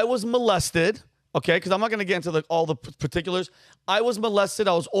 "I was molested." Okay, because I'm not going to get into all the particulars. I was molested.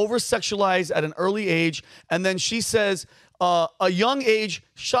 I was over-sexualized at an early age. And then she says, a young age,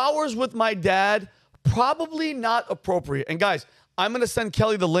 showers with my dad, probably not appropriate. And guys, I'm going to send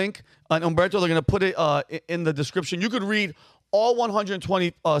Kelly the link. And Umberto, they're going to put it in the description. You could read all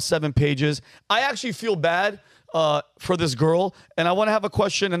 127 pages. I actually feel bad for this girl. And I want to have a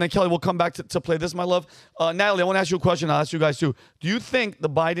question. And then, Kelly, we'll come back to play this, my love. Natalie, I want to ask you a question. I'll ask you guys, too. Do you think the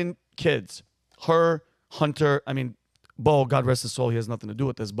Biden kids, her, Hunter, I mean, Bo, God rest his soul, he has nothing to do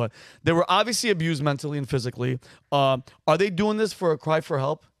with this, but they were obviously abused mentally and physically. Are they doing this for a cry for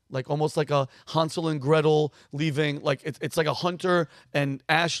help? Like almost like a Hansel and Gretel leaving, like it's like a Hunter and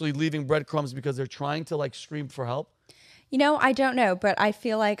Ashley leaving breadcrumbs because they're trying to like scream for help? You know, I don't know, but I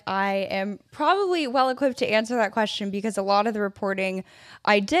feel like I am probably well equipped to answer that question because a lot of the reporting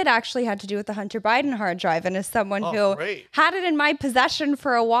I did actually had to do with the Hunter Biden hard drive. And as someone who had it in my possession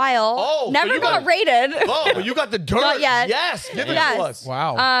for a while, never got raided. Oh, but you got the dirt. Not yet. Yes, give it to us.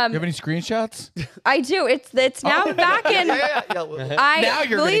 Wow. You have any screenshots? I do. It's now back in. Now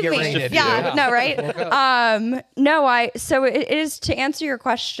you're going to get raided. Yeah, no, right? So it is to answer your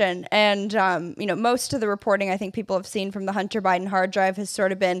question. And, you know, most of the reporting I think people have seen from the Hunter Biden hard drive has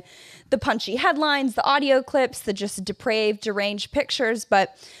sort of been the punchy headlines, the audio clips, the just depraved, deranged pictures.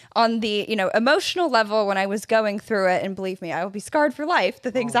 But on the, you know, emotional level, when I was going through it, and believe me, I will be scarred for life,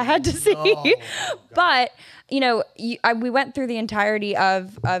 the things I had to see. But, you know, we went through the entirety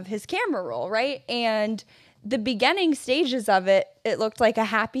of his camera roll, right? And the beginning stages of it, it looked like a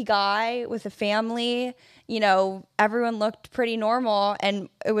happy guy with a family. You know, everyone looked pretty normal. And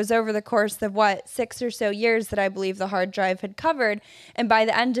it was over the course of 6 or so years that I believe the hard drive had covered. And by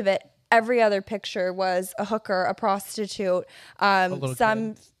the end of it, every other picture was a hooker, a prostitute,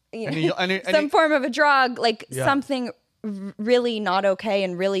 some form of a drug, like something really not okay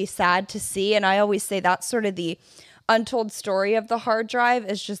and really sad to see. And I always say that's sort of the untold story of the hard drive,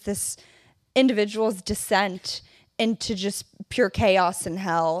 is just this individual's descent into just pure chaos and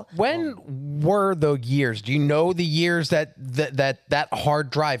hell. When were the years? Do you know the years that hard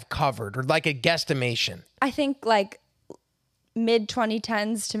drive covered, or like a guesstimation? I think like mid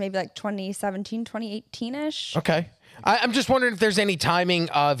 2010s to maybe like 2017, 2018-ish. Okay. I'm just wondering if there's any timing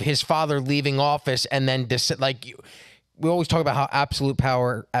of his father leaving office and then we always talk about how absolute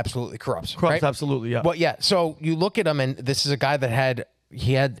power absolutely corrupts. Right? Absolutely, yeah. Well, yeah. So you look at him, and this is a guy that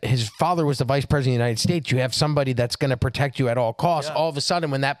his father was the vice president of the United States. You have somebody that's going to protect you at all costs. All of a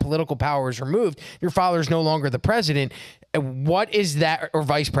sudden, when that political power is removed, your father is no longer the president. What is that, or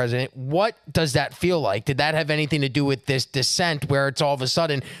vice president? What does that feel like? Did that have anything to do with this descent where it's all of a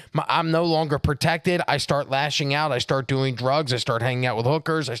sudden, I'm no longer protected, I start lashing out, I start doing drugs, I start hanging out with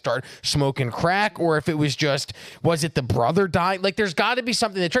hookers, I start smoking crack? Or if it was just, was it the brother dying? Like, there's got to be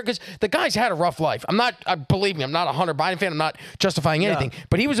something that, because the guy's had a rough life. Believe me, I'm not a Hunter Biden fan. I'm not justifying anything,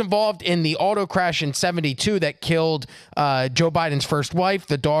 but he was involved in the auto crash in '72 that killed Joe Biden's first wife,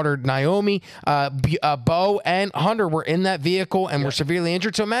 the daughter Naomi, Bo, and Hunter were in that vehicle and were severely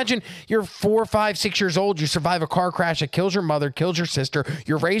injured. So imagine you're 4, 5, 6 years old, you survive a car crash that kills your mother, kills your sister,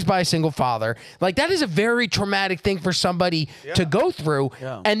 you're raised by a single father. Like, that is a very traumatic thing for somebody to go through.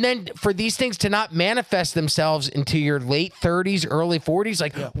 And then for these things to not manifest themselves into your late 30s, early 40s,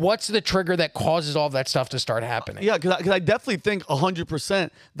 like what's the trigger that causes all that stuff to start happening? Yeah, because I definitely think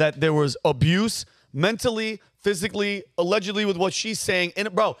 100% that there was abuse mentally, physically, allegedly, with what she's saying.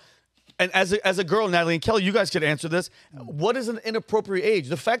 And bro, and as a girl, Natalie and Kelly, you guys could answer this. What is an inappropriate age?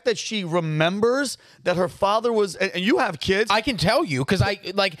 The fact that she remembers that her father was, and you have kids. I can tell you, because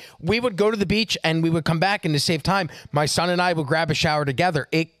we would go to the beach and we would come back, and to save time, my son and I would grab a shower together.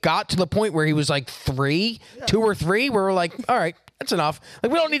 It got to the point where he was like 2 or 3, where we're like, all right, that's enough.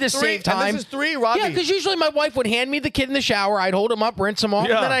 Like, we don't need to save time. And this is 3, Robbie. Yeah, because usually my wife would hand me the kid in the shower. I'd hold him up, rinse him off,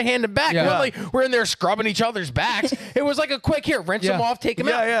 and then I hand him back. We're in there scrubbing each other's backs. It was like a quick, here, rinse him off, take him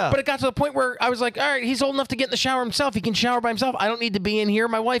out. But it got to the point where I was like, all right, he's old enough to get in the shower himself. He can shower by himself. I don't need to be in here.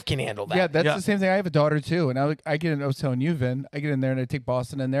 My wife can handle that. Yeah, that's the same thing. I have a daughter too, and I was telling you, Vin, I get in there and I take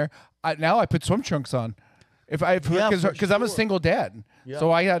Boston in there. Now I put swim trunks on. Because I'm a single dad,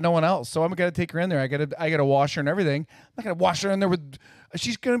 so I got no one else. So I'm gonna take her in there. I gotta wash her and everything. I'm not gonna wash her in there with.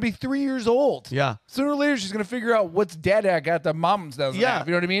 She's gonna be 3 years old. Yeah. Sooner or later, she's gonna figure out what's dad got that mom's doesn't have.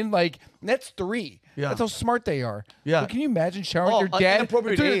 You know what I mean? Like that's 3. Yeah. That's how smart they are. Yeah. So can you imagine showering your dad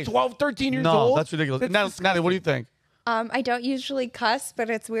inappropriate age. 12, 13 years No, old? that's ridiculous. That's Natalie, what do you think? I don't usually cuss, but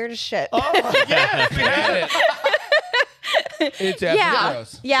it's weird as shit. Oh, yeah. It's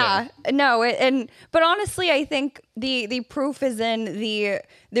yeah. No, but honestly, I think the proof is in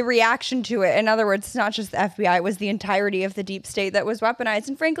the reaction to it. In other words, it's not just the FBI; it was the entirety of the deep state that was weaponized.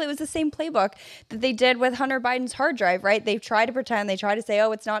 And frankly, it was the same playbook that they did with Hunter Biden's hard drive. Right? They try to pretend, they try to say,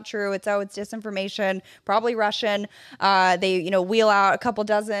 "Oh, it's not true. It's disinformation, probably Russian." They wheel out a couple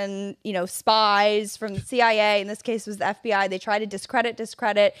dozen spies from the CIA. In this case, it was the FBI. They try to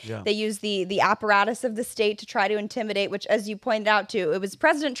discredit. Yeah. They use the apparatus of the state to try to intimidate, which, as you pointed out too, it was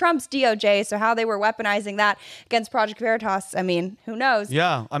President Trump's DOJ. So how they were weaponizing that against Project Veritas, I mean, who knows?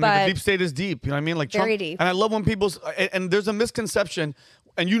 Yeah, I mean, the deep state is deep. You know what I mean? Like very Trump, deep. And I love when people's and there's a misconception,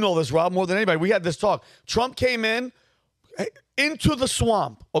 and you know this, Rob, more than anybody. We had this talk. Trump came into the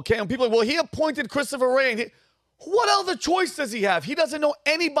swamp, okay? And people are like, well, he appointed Christopher Wray. And what other choice does he have? He doesn't know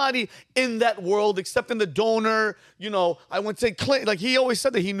anybody in that world except in the donor. I would say Clinton. Like he always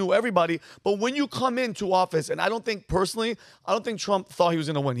said that he knew everybody. But when you come into office, and I don't think Trump thought he was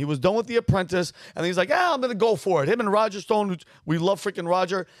going to win. He was done with The Apprentice, and he's like, I'm going to go for it. Him and Roger Stone, we love freaking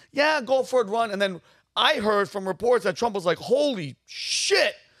Roger. Yeah, go for it, run. And then I heard from reports that Trump was like, holy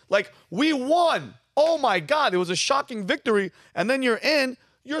shit, like we won. Oh my God, it was a shocking victory. And then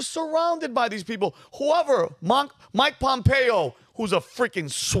you're surrounded by these people. Whoever, Mike Pompeo, who's a freaking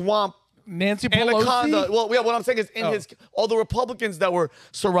swamp. Nancy Anaconda. Pelosi? Well, yeah, what I'm saying is all the Republicans that were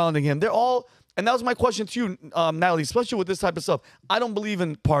surrounding him, they're all, and that was my question to you, Natalie, especially with this type of stuff. I don't believe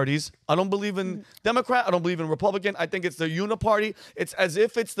in parties. I don't believe in Democrat. I don't believe in Republican. I think it's the uniparty. It's as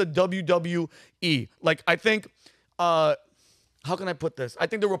if it's the WWE. Like, I think, how can I put this? I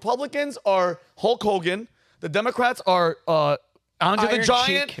think the Republicans are Hulk Hogan. The Democrats are Andre the Iron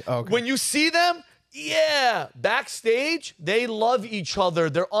Giant. Cheek. Okay. When you see them, backstage, they love each other.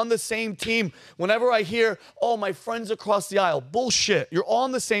 They're on the same team. Whenever I hear, oh, my friends across the aisle, bullshit. You're all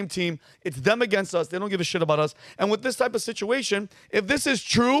on the same team. It's them against us. They don't give a shit about us. And with this type of situation, if this is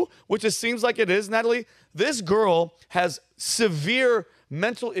true, which it seems like it is, Natalie, this girl has severe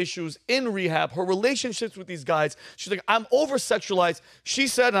mental issues in rehab, her relationships with these guys. She's like, I'm over-sexualized. She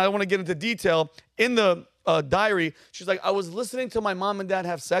said, and I don't want to get into detail, in the diary, she's like, I was listening to my mom and dad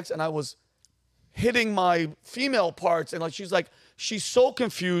have sex, and I was hitting my female parts. And like, she's like, she's so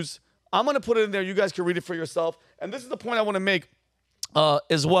confused. I'm going to put it in there. You guys can read it for yourself. And this is the point I want to make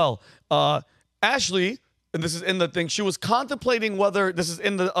as well. Ashley, and this is in the thing, she was contemplating whether, this is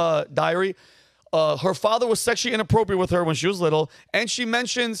in the diary, her father was sexually inappropriate with her when she was little. And she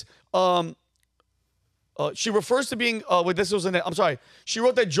mentions, she refers to being, this was in it, I'm sorry. She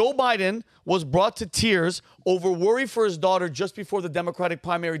wrote that Joe Biden was brought to tears over worry for his daughter just before the Democratic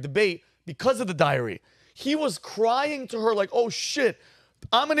primary debate because of the diary. He was crying to her like, oh shit,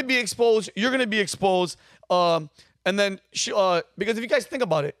 I'm going to be exposed. You're going to be exposed. And then she, because if you guys think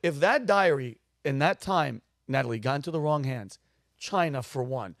about it, if that diary in that time, Natalie, got into the wrong hands, China for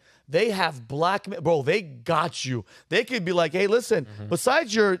one, they have blackmail, bro, they got you. They could be like, hey, listen,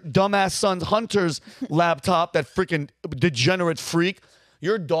 besides your dumbass son's Hunter's laptop, that freaking degenerate freak,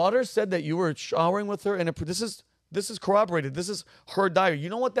 your daughter said that you were showering with her, and this is corroborated. This is her diary. You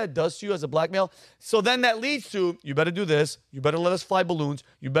know what that does to you as a blackmail? So then that leads to, you better do this. You better let us fly balloons.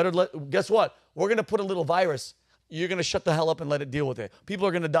 You better guess what? We're going to put a little virus. You're going to shut the hell up and let it deal with it. People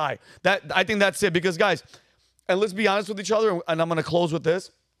are going to die. I think that's it. Because, guys, and let's be honest with each other, and I'm going to close with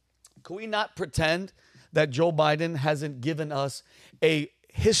this. Can we not pretend that Joe Biden hasn't given us a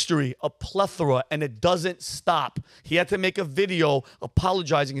history, a plethora, and it doesn't stop? He had to make a video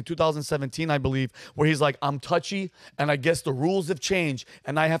apologizing in 2017, I believe, where he's like, I'm touchy, and I guess the rules have changed,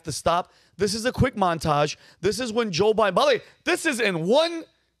 and I have to stop. This is a quick montage. This is when Joe Biden, by the way, this is in one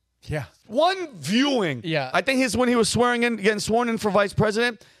viewing. Yeah. I think when he was getting sworn in for vice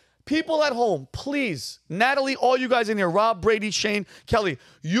president. People at home, please, Natalie, all you guys in here, Rob, Brady, Shane, Kelly,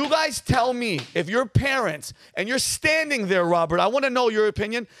 you guys tell me if you're parents and you're standing there, Robert, I want to know your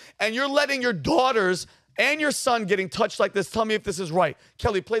opinion, and you're letting your daughters and your son getting touched like this, tell me if this is right.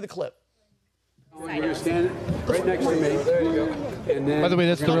 Kelly, play the clip. You're going to stand right next to me. There you go. And then, by the way,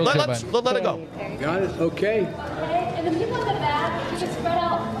 that's the real let it go. Got it? Okay. And the people in the back, just spread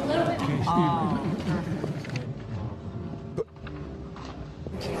out a little bit.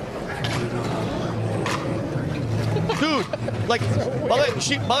 Dude, like, By the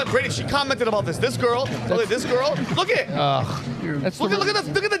way, Brady, she commented about this. This girl, this girl, look at it. Look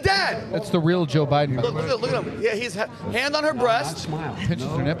at the dad. That's the real Joe Biden. Look at him. Yeah, he's hand on her breast. Pinches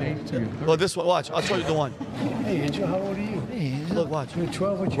her nipple. Well, this one, watch. I'll show you the one. Hey, Angel, how old are you? Hey, Look, watch. You're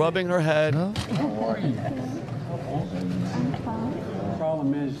 12. Rubbing her head. How are you? The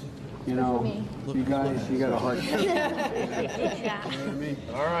problem is, you know, you guys, you got a hard time.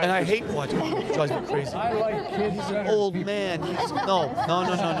 And I hate watching him. It drives me crazy. I like kids that are Old man. No.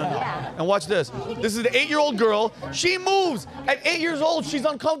 And watch this. This is the 8-year-old girl. She moves. At 8 years old, she's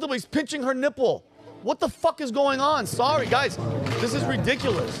uncomfortable. He's pinching her nipple. What the fuck is going on? Sorry, guys. This is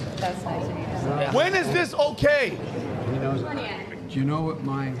ridiculous. That's nice of you. When is this okay? He knows. Do you know what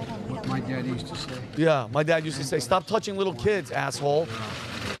my dad used to say? Yeah, my dad used to say, "Stop touching little kids, asshole."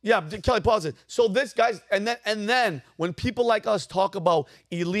 Yeah, Kelly, pause it. So this, guys, and then when people like us talk about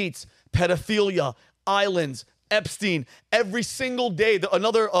elites, pedophilia, islands, Epstein, every single day,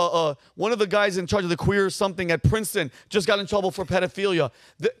 another one of the guys in charge of the queer something at Princeton just got in trouble for pedophilia.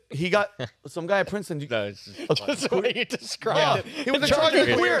 He got some guy at Princeton. No, it's just the way you described it. He was in charge of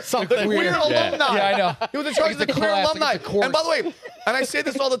the queer alumni. Yeah, I know. He was in charge of the queer alumni. And by the way, and I say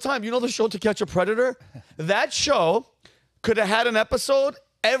this all the time, you know the show To Catch a Predator? That show could have had an episode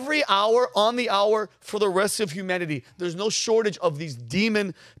every hour on the hour for the rest of humanity. There's no shortage of these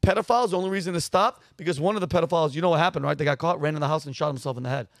demon pedophiles. The only reason to stop, because one of the pedophiles, you know what happened, right? They got caught, ran in the house, and shot himself in the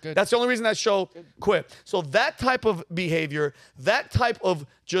head. Good. That's the only reason that show quit. So that type of behavior, that type of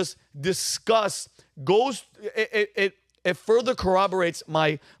just disgust goes, it further corroborates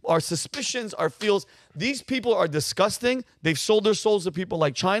our suspicions, our feels. These people are disgusting. They've sold their souls to people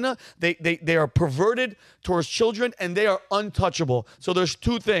like China. They are perverted towards children, and they are untouchable. So there's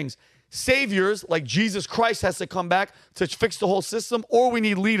two things. Saviors like Jesus Christ has to come back to fix the whole system, or we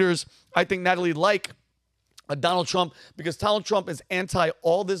need leaders, I think, Natalie, like Donald Trump, because Donald Trump is anti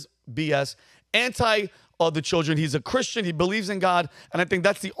all this BS, anti the children. He's a Christian. He believes in God. And I think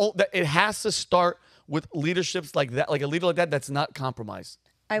that it has to start with leaderships like that, like a leader like that that's not compromised.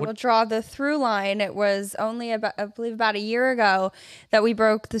 I will draw the through line. It was only about, I believe, about a year ago that we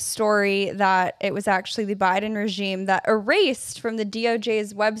broke the story that it was actually the Biden regime that erased from the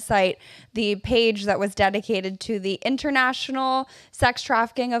DOJ's website the page that was dedicated to the international sex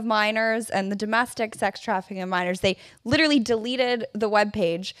trafficking of minors and the domestic sex trafficking of minors. They literally deleted the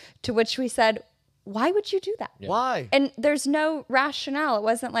webpage, to which we said, why would you do that? Yeah. Why? And there's no rationale. It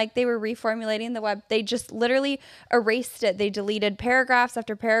wasn't like they were reformulating the web. They just literally erased it. They deleted paragraphs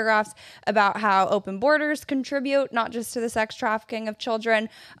after paragraphs about how open borders contribute, not just to the sex trafficking of children,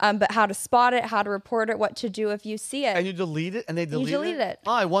 but how to spot it, how to report it, what to do if you see it. And you delete it? And they deleted it?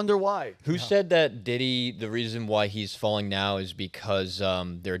 Oh, I wonder why. Who said that Diddy, the reason why he's falling now is because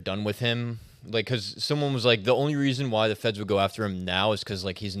they're done with him? Like, because someone was like, the only reason why the feds would go after him now is because,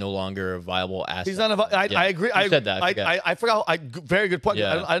 like, he's no longer a viable asset. He's not a. I agree. Who said that? I forgot. Very good point.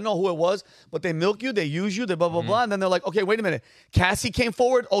 Yeah. I don't know who it was, but they milk you, they use you, they blah blah blah, and then they're like, okay, wait a minute. Cassie came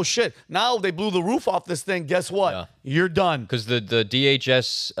forward. Oh shit! Now they blew the roof off this thing. Guess what? Yeah. You're done. Because the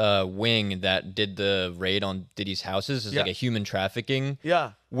DHS wing that did the raid on Diddy's houses is like a human trafficking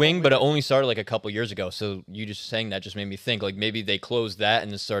wing, but it only started like a couple years ago. So you just saying that just made me think like maybe they closed that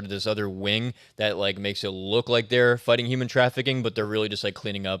and then started this other wing that like makes it look like they're fighting human trafficking, but they're really just like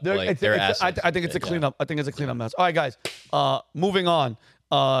cleaning up their assets. I think it's a cleanup. I think it's a cleanup mess. All right, guys. Moving on.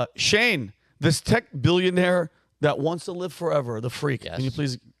 Shane, this tech billionaire that wants to live forever, the freak. Yes. Can you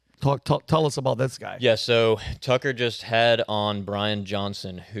please tell us about this guy? Yeah. So Tucker just had on Brian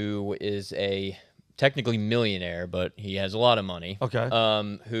Johnson, who is a technically millionaire, but he has a lot of money. Okay.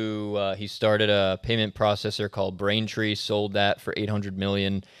 He started a payment processor called Braintree, sold that for $800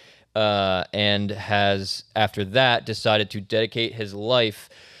 million, and has after that decided to dedicate his life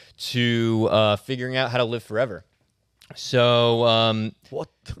to figuring out how to live forever. So what?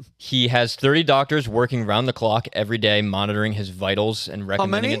 He has 30 doctors working round the clock every day, monitoring his vitals and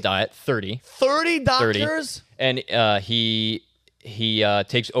recommending a diet. 30. 30 doctors? 30. And he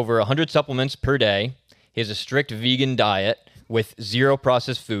takes over 100 supplements per day. He has a strict vegan diet with 0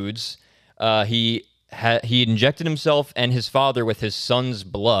 processed foods. He injected himself and his father with his son's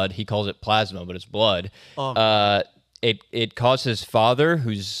blood. He calls it plasma, but it's blood. It caused his father,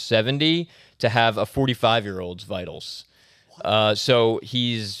 who's 70, to have a 45-year-old's vitals. So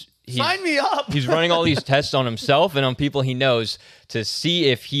he's sign me up. He's running all these tests on himself and on people he knows to see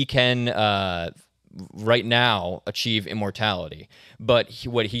if he can right now achieve immortality. But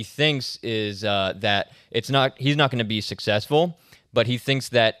what he thinks is that he's not going to be successful, but he thinks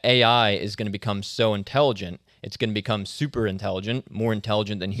that AI is going to become so intelligent, it's going to become super intelligent, more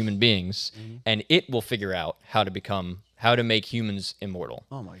intelligent than human beings, and it will figure out how how to make humans immortal.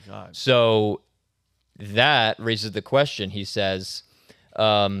 Oh my God. So that raises the question. He says,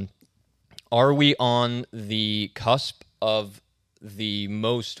 are we on the cusp of the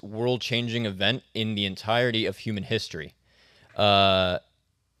most world-changing event in the entirety of human history?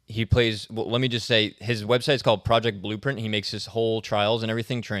 He plays, well, let me just say, his website is called Project Blueprint. He makes his whole trials and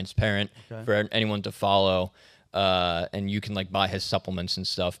everything transparent for anyone to follow. And you can like buy his supplements and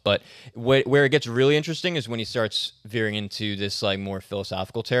stuff. But where it gets really interesting is when he starts veering into this like more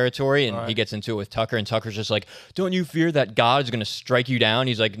philosophical territory, and he gets into it with Tucker, and Tucker's just like, don't you fear that God is going to strike you down?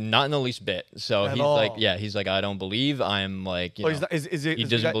 He's like, not in the least bit. So he's like, yeah, he's like, I don't believe. I'm like, you know, he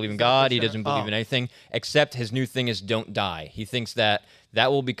doesn't believe in God. He doesn't believe in anything, except his new thing is don't die. He thinks that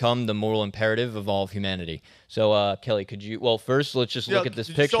will become the moral imperative of all of humanity. So Kelly, could you, well, first let's just look at this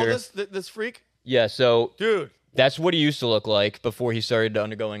picture. Did you show this freak? Yeah, so dude, that's what he used to look like before he started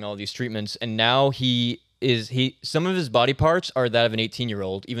undergoing all these treatments, and now some of his body parts are that of an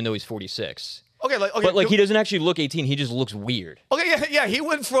 18-year-old, even though he's 46. Okay, but like he doesn't actually look 18. He just looks weird. Okay, yeah. He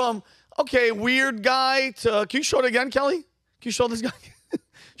went from weird guy to. Can you show it again, Kelly? Can you show this guy?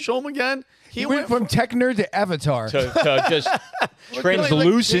 Show him again. He went from tech nerd to Avatar to just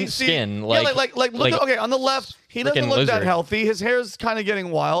translucent skin. Like look, on the left, he doesn't look that healthy. His hair's kind of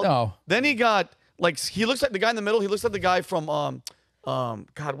getting wild. No. Then he got he looks like the guy in the middle. He looks like the guy from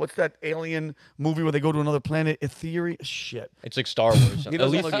God, what's that alien movie where they go to another planet? Ethereal shit. It's like Star Wars. He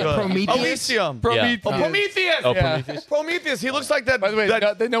doesn't look good. Prometheus. Prometheus. He looks like that. By the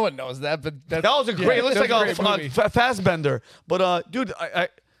way, no one knows that, but that was a great. He looks like a Fassbender. But dude,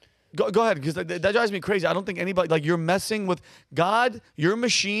 Go ahead, because that drives me crazy. I don't think anybody, like, you're messing with God. Your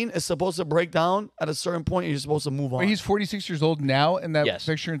machine is supposed to break down at a certain point, and you're supposed to move on. Wait, he's 46 years old now in that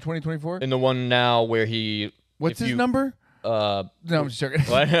picture in 2024? In the one now where he... What's his number? No, I'm just joking.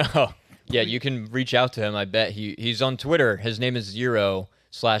 Yeah, you can reach out to him. I bet he's on Twitter. His name is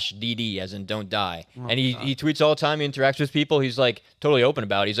Zero/DD, as in don't die. And he tweets all the time. He interacts with people. He's, like, totally open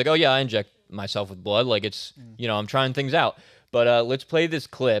about it. He's like, oh, yeah, I inject myself with blood. Like, it's, I'm trying things out. But let's play this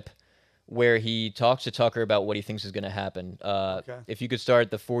clip where he talks to Tucker about what he thinks is going to happen. If you could start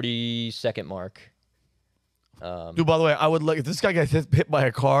at the 40-second mark. Dude, by the way, I would like if this guy gets hit by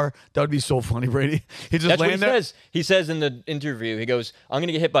a car. That would be so funny, Brady. He just That's what there. He says in the interview, he goes, I'm going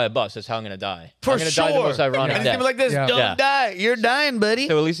to get hit by a bus. That's how I'm going to die. For I'm going to sure. die the most ironic And death. he's gonna be like this, don't die. You're dying, buddy.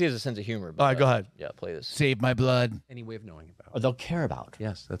 So at least he has a sense of humor. All right, go ahead. Yeah, play this. Save my blood. Any way of knowing about. Or they'll care about.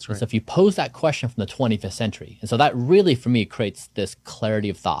 Yes, that's And right. so if you pose that question from the 25th century, and so that really, for me, creates this clarity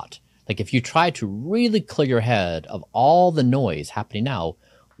of thought. Like if you try to really clear your head of all the noise happening now,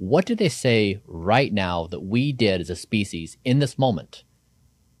 what do they say right now that we did as a species in this moment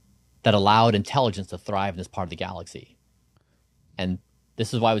that allowed intelligence to thrive in this part of the galaxy? And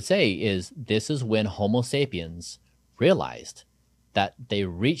this is what I would say is this is when Homo sapiens realized that they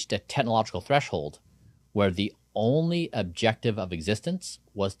reached a technological threshold where the only objective of existence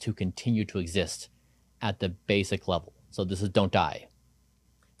was to continue to exist at the basic level. So this is don't die.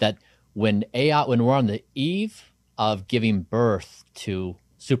 That when we're on the eve of giving birth to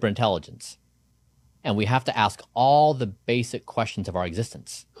superintelligence, and we have to ask all the basic questions of our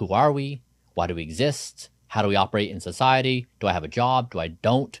existence. Who are we? Why do we exist? How do we operate in society? Do I have a job? Do I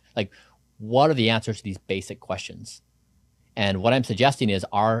don't? Like, what are the answers to these basic questions? And what I'm suggesting is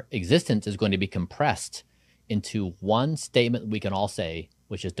our existence is going to be compressed into one statement we can all say,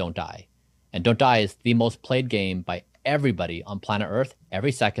 which is don't die. And don't die is the most played game by everybody on planet Earth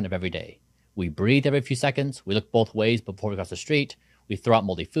every second of every day. We breathe every few seconds. We look both ways before we cross the street. We throw out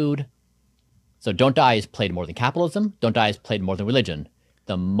moldy food. So don't die is played more than capitalism. Don't die is played more than religion.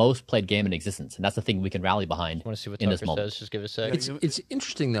 The most played game in existence. And that's the thing we can rally behind Want to see what in Tucker this moment. says? Just give it a sec. It's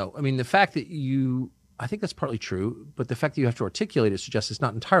interesting, though. I mean, the fact that I think that's partly true, but the fact that you have to articulate it suggests it's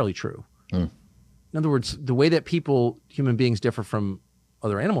not entirely true. In other words, the way that human beings differ from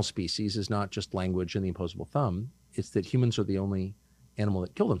other animal species is not just language and the opposable thumb. It's that humans are the only animal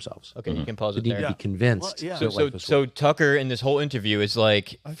that kill themselves. Okay, you can pause it They need there. to be convinced. So Tucker in this whole interview is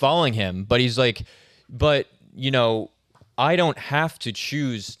like following him, but he's like, but I don't have to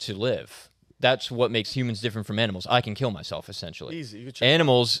choose to live. That's what makes humans different from animals. I can kill myself, essentially. Easy.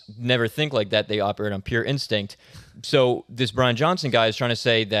 Animals never think like that. They operate on pure instinct. So this Brian Johnson guy is trying to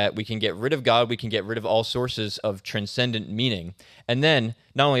say that we can get rid of God, we can get rid of all sources of transcendent meaning. And then,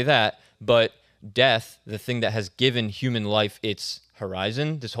 not only that, but death, the thing that has given human life its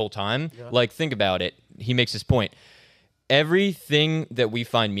horizon this whole time. Like, think about it. He makes this point. Everything that we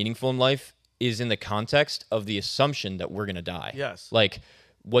find meaningful in life is in the context of the assumption that we're going to die. Yes. Like,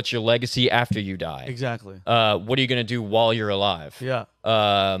 what's your legacy after you die? Exactly. What are you going to do while you're alive? Yeah.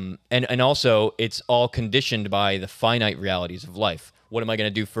 And also, it's all conditioned by the finite realities of life. What am I going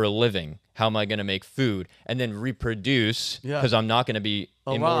to do for a living? How am I going to make food? And then reproduce, because I'm not going to be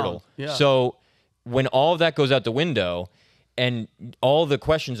immortal. Yeah. So when all of that goes out the window and all the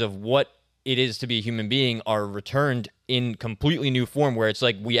questions of what it is to be a human being are returned in completely new form, where it's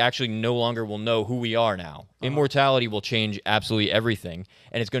like we actually no longer will know who we are now. Immortality will change absolutely everything,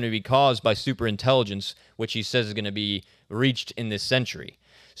 and it's going to be caused by super intelligence, which he says is going to be reached in this century.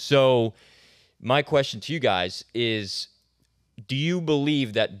 So my question to you guys is, do you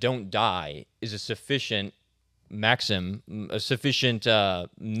believe that don't die is a sufficient maxim, a sufficient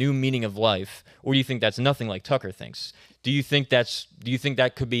new meaning of life, or do you think that's nothing like Tucker thinks? Do you think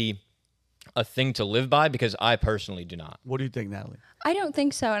that could be a thing to live by? Because I personally do not. What do you think, Natalie? I don't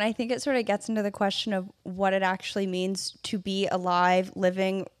think so. And I think it sort of gets into the question of what it actually means to be alive,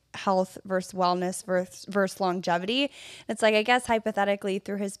 living, health versus wellness versus longevity. It's like, I guess hypothetically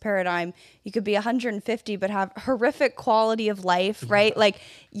through his paradigm, you could be 150 but have horrific quality of life, right? Like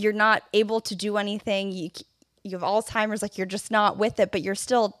you're not able to do anything. You have Alzheimer's, like you're just not with it, but you're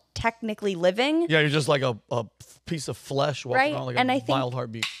still technically living. Yeah, you're just like a piece of flesh walking around like and a I think wild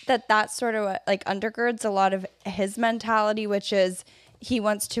heartbeat. That's sort of what, like, undergirds a lot of his mentality, which is he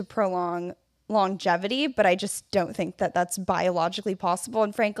wants to prolong longevity, but I just don't think that that's biologically possible.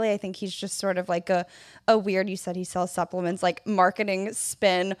 And frankly, I think he's just sort of like a weird, you said he sells supplements, like marketing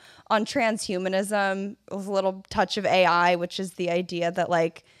spin on transhumanism with a little touch of AI, which is the idea that,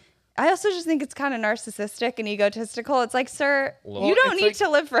 like, I also just think it's kind of narcissistic and egotistical. It's like, sir, you don't need to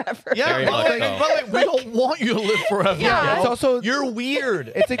live forever. Yeah, but we don't want you to live forever. Yeah. It's also, you're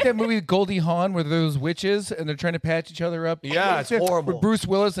weird. It's like that movie Goldie Hawn where those witches and they're trying to patch each other up. Yeah, it's horrible. With Bruce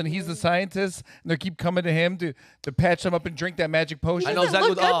Willis and he's the scientist and they keep coming to him to patch them up and drink that magic potion. I know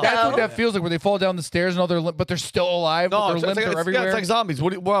exactly that's what that feels like, where they fall down the stairs and all their but they're still alive. No, their limbs are everywhere. Yeah, it's like zombies.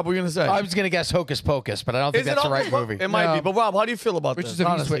 Rob, what were you gonna say? I was gonna guess Hocus Pocus, but I don't think that's the right movie. It might be. But Rob, how do you feel about this?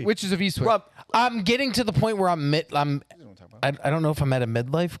 Witches of Eastwick. Rob, I'm getting to the point where I don't know if I'm at a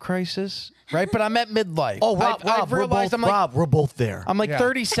midlife crisis, right? But I'm at midlife. Oh, Rob, I've realized we're both there. I'm like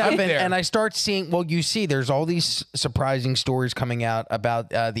 37, and I start seeing. Well, you see, there's all these surprising stories coming out about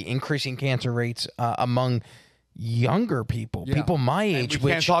the increasing cancer rates among younger people, people my age.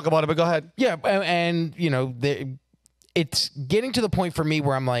 We can't talk about it, but go ahead. Yeah, and you know, it's getting to the point for me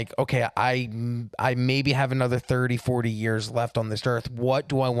where I'm like, okay, I maybe have another 30, 40 years left on this earth. What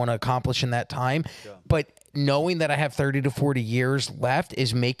do I want to accomplish in that time? Yeah. But knowing that I have 30 to 40 years left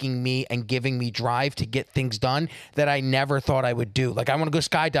is making me and giving me drive to get things done that I never thought I would do. Like, I want to go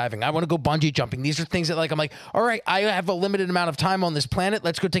skydiving. I want to go bungee jumping. These are things that, like, I'm like, all right, I have a limited amount of time on this planet.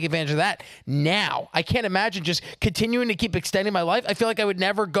 Let's go take advantage of that now. I can't imagine just continuing to keep extending my life. I feel like I would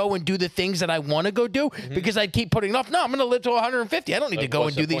never go and do the things that I want to go do because I'd keep putting it off. No, I'm going to live to 150. I don't need to go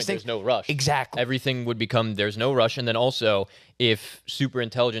and do these things. There's no rush. Exactly. Everything would become, there's no rush. And then also, if super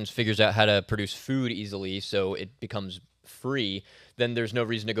intelligence figures out how to produce food easily so it becomes free, then there's no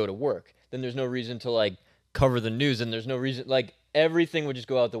reason to go to work. Then there's no reason to, like, cover the news, and there's no reason, like, everything would just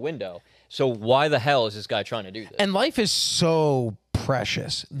go out the window. So why the hell is this guy trying to do this? And life is so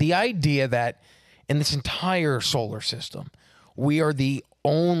precious. The idea that in this entire solar system, we are the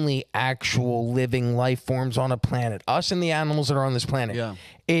only actual living life forms on a planet, us and the animals that are on this planet. Yeah.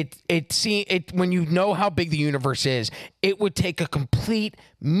 When you know how big the universe is, it would take a complete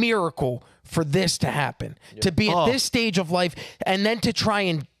miracle for this to happen, to be at this stage of life, and then to try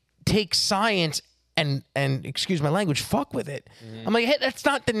and take science and excuse my language, fuck with it. I'm like, hey, that's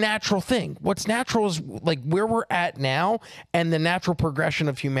not the natural thing. What's natural is like where we're at now and the natural progression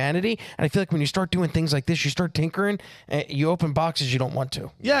of humanity. And I feel like when you start doing things like this, you start tinkering, you open boxes you don't want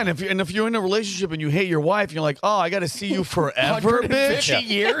to. Yeah, and if you're in a relationship and you hate your wife, you're like, oh, I got to see you forever, 150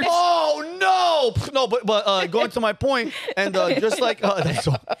 years. Oh no, but going to my point, and just like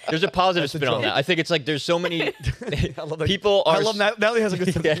there's a positive spin on that. I think it's like there's so many people are. I love Natalie has a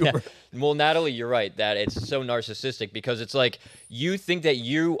good sense of humor. Well, Natalie, you're right that it's so narcissistic because it's like you think that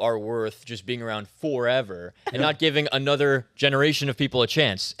you are worth just being around forever and not giving another generation of people a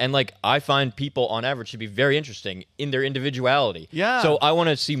chance. And like I find people on average should be very interesting in their individuality. Yeah. So I want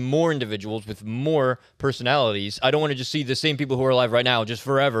to see more individuals with more personalities. I don't want to just see the same people who are alive right now just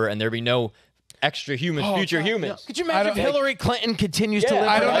forever and there be no extra humans, future humans. Could you imagine if Hillary Clinton continues to live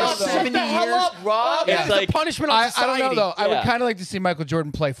I don't for know. 70 years? Rob. It's like a punishment of I society. don't know though. I would kind of like to see Michael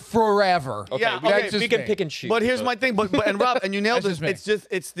Jordan play forever. Okay, Yeah, we okay, can pick and choose. But here's my thing. But and Rob, and you nailed That's this.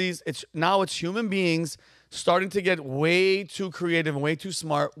 just me. It's now it's human beings starting to get way too creative and way too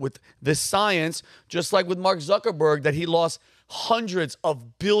smart with this science. Just like with Mark Zuckerberg, that he lost hundreds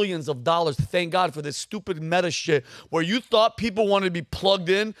of billions of dollars. Thank God for this stupid meta shit where you thought people wanted to be plugged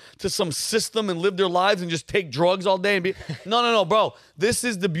in to some system and live their lives and just take drugs all day and be no, bro. This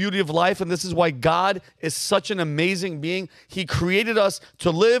is the beauty of life, and this is why God is such an amazing being. He created us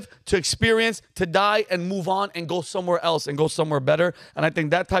to live, to experience, to die, and move on and go somewhere else and go somewhere better. And I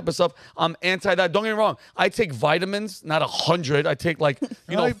think that type of stuff, I'm anti that. Don't get me wrong. I take vitamins, not 100. I take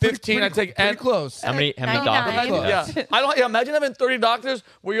 15. I take pretty close. How many doctors? 99. do you have? Yeah, I don't. Yeah, imagine having 30 doctors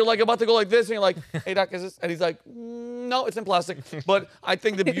where you're like about to go like this, and you're like, "Hey, doc, is this?" And he's like, "No, it's in plastic." But I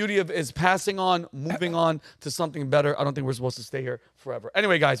think the beauty of is passing on, moving on to something better. I don't think we're supposed to stay here forever.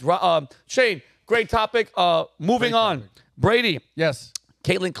 Anyway, guys, Shane, great topic. Moving on, Brady. Yes.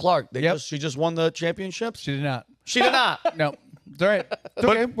 Caitlin Clark. She just won the championships. She did not. She did not. No. It's all right. It's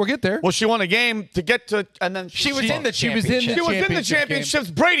okay. We'll get there. Well, she won a game to get to, and then She was in the championships.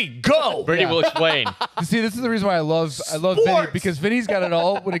 Brady, go. Brady will explain. See, this is the reason why I love Vinny, because Vinny's got it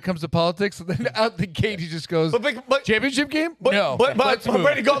all when it comes to politics. And then out the gate, he just goes, championship game? No. But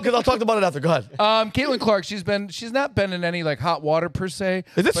Brady, go, because I'll talk about it after. Go ahead. Caitlin Clark, she's not been in any hot water per se.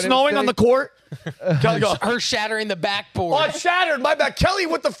 Is it snowing on the court? Kelly, go. Her shattering the backboard. Oh, it shattered. My bad. Kelly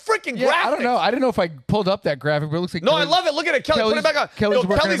with the freaking graphic. I don't know. I didn't know if I pulled up that graphic, but it looks like I love it. Look at it, Kelly. Put it back on.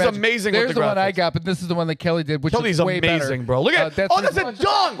 Kelly's amazing There's with the the one I graphics. got, but this is the one that Kelly did, which Kelly's is way amazing, better. bro. Look at that's a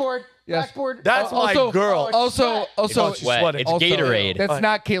dunk. Yes. That's my girl. Also, It's wet. It's Gatorade. That's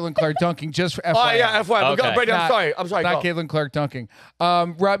not Caitlin Clark dunking, just for FYI. Oh, yeah, FYI. Okay. Go, Brady, I'm sorry. Not Go. Caitlin Clark dunking.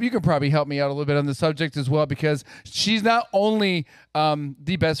 Rob, you can probably help me out a little bit on the subject as well, because she's not only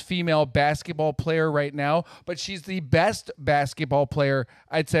the best female basketball player right now, but she's the best basketball player,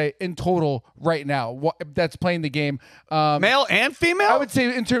 I'd say, in total right now. That's playing the game. Male and female? I would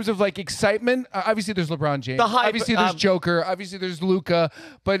say in terms of excitement, obviously there's LeBron James. Obviously there's Joker. Obviously there's Luka.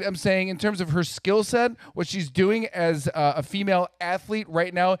 But I'm saying in terms of her skill set, what she's doing as a female athlete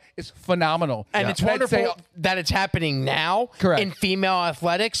right now is phenomenal. And it's wonderful that it's happening now in female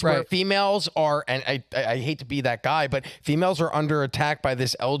athletics, where females are, and I hate to be that guy, but females are under attack by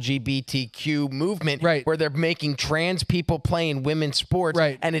this LGBTQ movement, where they're making trans people play in women's sports,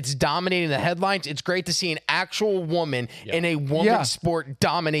 and it's dominating the headlines. It's great to see an actual woman in a woman's sport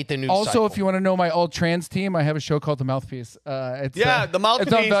dominate the news Also, cycle. if you want to know my all-trans team, I have a show called The Mouthpiece. The Mouthpiece.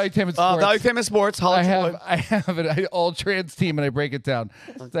 It's on Valuetainment Sports. Valuetainment Sports. I have an all-trans team, and I break it down.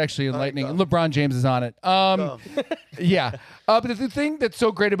 It's actually enlightening. And LeBron James is on it. Yeah. But the thing that's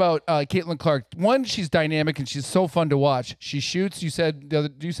so great about Caitlin Clark, one, she's dynamic and she's so fun to watch. She shoots. You said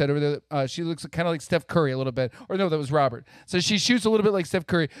over there, she looks kind of like Steph Curry a little bit. Or no, that was Robert. So she shoots a little bit like Steph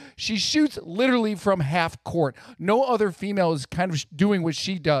Curry. She shoots literally from half court. No other female is kind of doing what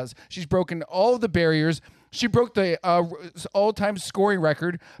she does. She's broken all of the barriers. She broke the all-time scoring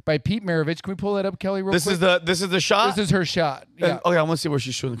record by Pete Maravich. Can we pull that up, Kelly? Real quick? This is the shot. This is her shot. Yeah. Okay, I want to see where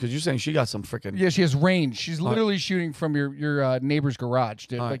she's shooting, because you're saying she got some freaking. Yeah, she has range. She's literally shooting from your neighbor's garage,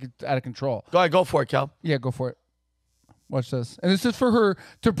 dude. Like it's out of control. Go ahead, go for it, Cal. Yeah, go for it. Watch this. And this is for her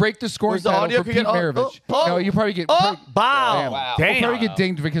to break the scoring Where's the title audio? for Pete Maravich. No, you probably get Wow. We'll probably get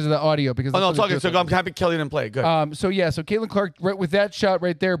dinged because of the audio. Because no, talking. So I'm happy Kelly didn't play. Good. So Caitlin Clark, with that shot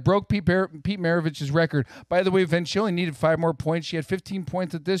right there, broke Pete Maravich's record. By the way, Vince, she only needed 5 more points. She had 15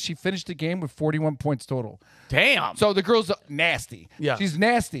 points at this. She finished the game with 41 points total. Damn. So the girl's nasty. Yeah. She's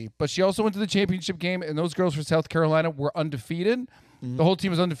nasty, but she also went to the championship game, and those girls for South Carolina were undefeated. The whole team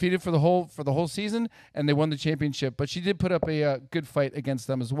was undefeated for the whole season, and they won the championship. But she did put up a good fight against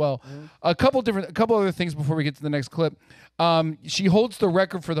them as well. A couple other things before we get to the next clip. She holds the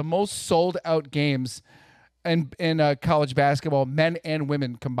record for the most sold out games in college basketball, men and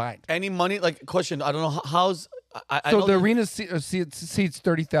women combined. Any money? Question. I don't know how's. So the arena seats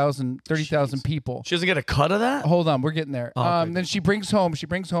 30,000 people. She doesn't get a cut of that? Hold on, we're getting there. Okay. Then she brings home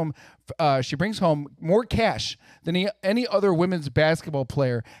more cash than any other women's basketball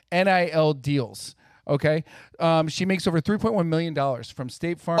player. NIL deals. Okay, she makes over $3.1 million from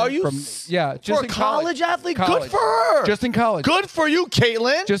State Farm. Are you? Just for a in college athlete? College. Good for her. Just in college. Good for you,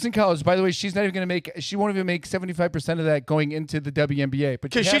 Caitlin. Just in college. By the way, she's not even going to make. She won't even make 75% of that going into the WNBA.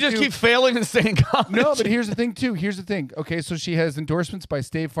 But she just keep failing and staying in college. No, but here's the thing too. Okay, so she has endorsements by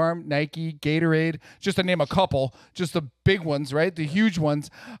State Farm, Nike, Gatorade, just to name a couple, just the big ones, right? The huge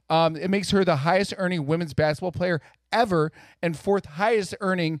ones. It makes her the highest earning women's basketball player ever, and 4th highest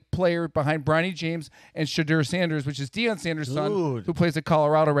earning player behind Bronny James and Shadur Sanders, which is Deion Sanders' son, who plays at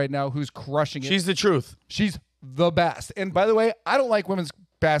Colorado right now, who's crushing it. She's the truth. She's the best. And by the way, I don't like women's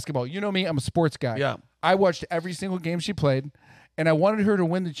basketball. You know me, I'm a sports guy. Yeah. I watched every single game she played, and I wanted her to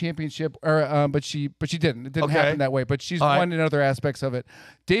win the championship, but she didn't. It didn't happen that way. But she's won in other aspects of it.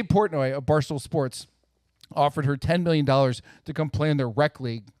 Dave Portnoy of Barstool Sports offered her $10 million to come play in their rec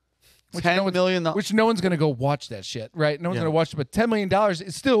league. $10 million. Which no one's going to go watch that shit, right? No one's Yeah. going to watch it. But $10 million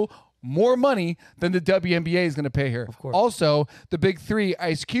is still more money than the WNBA is going to pay her. Of course. Also, the Big Three,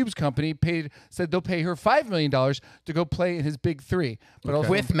 Ice Cube's company, said they'll pay her $5 million to go play in his Big Three. But also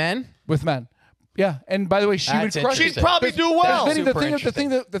With men? with men. Yeah, and by the way, she That's would crush it. interesting. She'd probably do well. The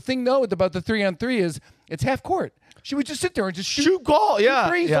Super thing though about the 3-on-3 is it's half court. She would just sit there and just Shoot goal, yeah,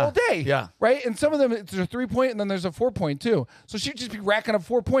 threes yeah, all day, yeah. right. And some of them there's a 3-point and then there's a 4-point too. So she'd just be racking up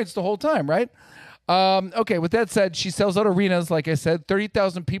 4 points the whole time, right? Okay. With that said, she sells out arenas. Like I said,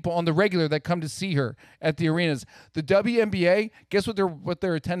 30,000 people on the regular that come to see her at the arenas. The WNBA, guess what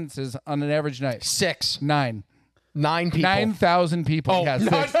their attendance is on an average night? 6. 9. 9 people. 9,000 people. Oh, yeah, no,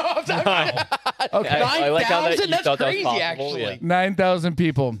 6. no, I'm sorry. Okay. I like how that 9,000? you That's thought that was crazy, possible. actually. Yeah. 9,000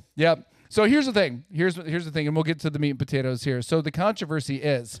 people. Yep. So here's the thing. Here's the thing, and we'll get to the meat and potatoes here. So the controversy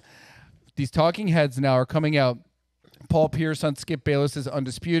is these talking heads now are coming out. Paul Pierce on Skip Bayless is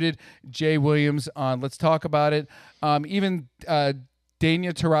undisputed. Jay Williams on Let's Talk About It. Even Dania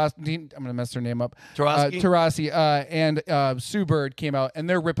Taurasi, I'm going to mess her name up. Taurasi and Sue Bird came out, and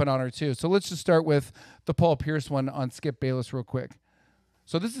they're ripping on her too. So let's just start with the Paul Pierce one on Skip Bayless real quick.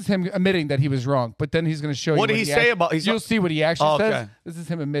 So this is him admitting that he was wrong, but then he's going to show you What did he say about? You'll see what he actually says. okay. This is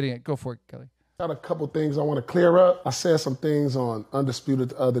him admitting it. Go for it, Kelly. Got a couple things I want to clear up. I said some things on Undisputed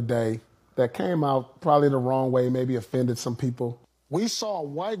the other day that came out probably the wrong way, maybe offended some people. We saw a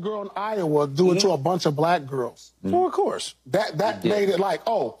white girl in Iowa do it to a bunch of black girls. Well, of course. That made it like,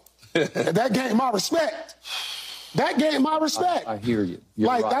 oh, that gained my respect. That gained my respect. I hear you. You're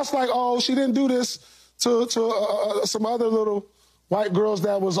like, right. that's like, oh, she didn't do this to some other little white girls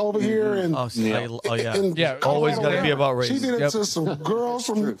that was over here. And yeah. Always got to be about race. She did it to some girls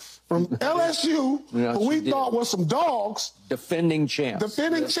from LSU who we thought was some dogs. Defending champs.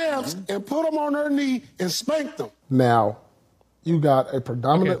 And put them on their knee and spanked them. Now, you got a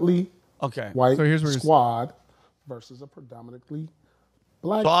predominantly white squad versus a predominantly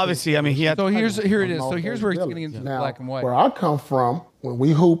black. So obviously, I mean, he had. So here it is. So here's where he's getting into now, black and white. Where I come from, when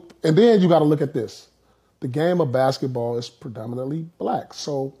we hoop, and then you got to look at this. The game of basketball is predominantly black.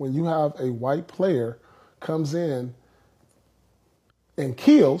 So when you have a white player comes in and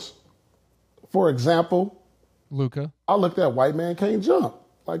kills, for example, Luka. I looked at White Man Can't Jump,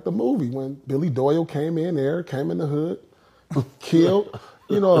 like the movie when Billy Doyle came in the hood, killed.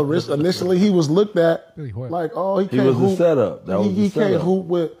 You know, initially he was looked at like, oh, he can't hoop. Was a setup. That was he the setup. can't hoop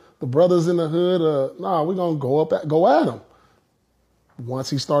with the brothers in the hood. Nah, we're gonna go at him. Once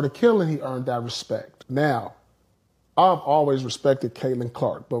he started killing, he earned that respect. Now, I've always respected Caitlin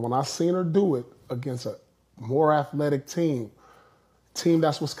Clark, but when I seen her do it against a more athletic team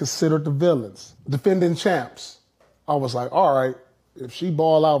that's what's considered the villains, defending champs, I was like, all right, if she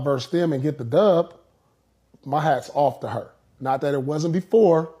ball out versus them and get the dub, my hat's off to her. Not that it wasn't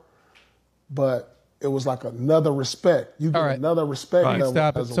before, but it was like another respect. You get another respect level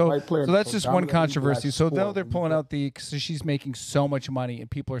as a white player. So that's just one controversy. So now sport. they're pulling out so she's making so much money, and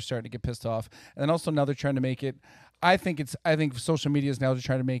people are starting to get pissed off. And then also now they're trying to make it. I think social media is now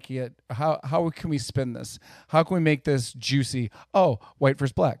trying to make it. How can we spin this? How can we make this juicy? Oh, white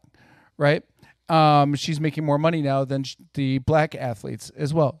versus black, right? She's making more money now than the black athletes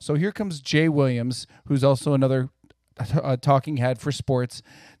as well. So here comes Jay Williams, who's also another talking head for sports,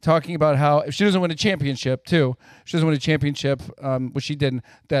 talking about how if she doesn't win a championship which she didn't,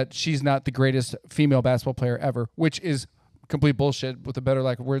 that she's not the greatest female basketball player ever, which is complete bullshit with a better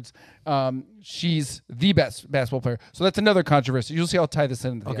lack of words. She's the best basketball player. So that's another controversy. You'll see I'll tie this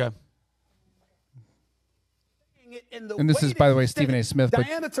in. Okay. And this is, by the way, Stephen A. Smith.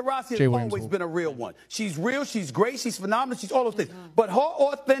 Diana Taurasi has always been a real one. She's real, she's great, she's phenomenal, she's all those things. But her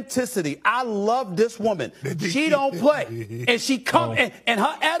authenticity, I love this woman. She don't play. And she come and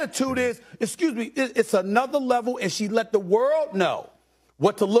her attitude is, excuse me, it's another level, and she let the world know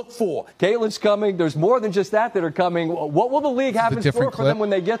what to look for. Caitlin's coming. There's more than just that are coming. What will the league have in store for them when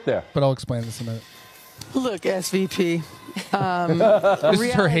they get there? But I'll explain this in a minute. Look, SVP,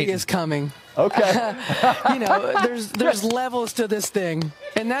 reality is coming. Okay. You know, there's levels to this thing,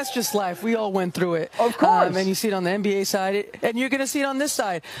 and that's just life. We all went through it. Of course. And you see it on the NBA side, and you're going to see it on this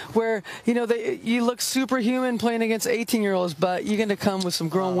side, where, you know, you look superhuman playing against 18-year-olds, but you're going to come with some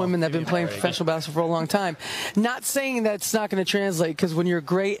grown women that have been playing professional basketball for a long time. Not saying that's not going to translate, because when you're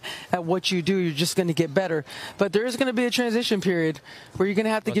great at what you do, you're just going to get better. But there is going to be a transition period where you're going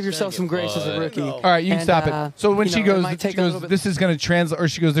to have to give yourself some grace as a rookie. All right, you can stop it. So when she goes, this is going to translate, or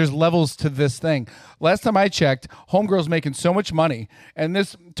she goes, there's levels to this thing. Last time I checked, Homegirl's making so much money, and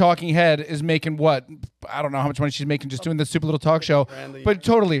this talking head is making what? I don't know how much money she's making just doing this stupid little talk show. But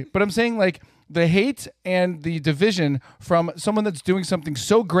totally. But I'm saying, like, the hate and the division from someone that's doing something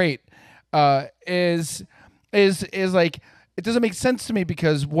so great is like, it doesn't make sense to me,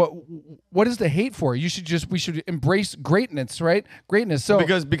 because what is the hate for? We should embrace greatness, right? Greatness. So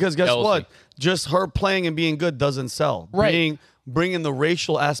because guess what? Just her playing and being good doesn't sell. Right. Bringing the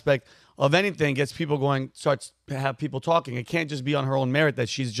racial aspect of anything gets people going, starts to have people talking. It can't just be on her own merit that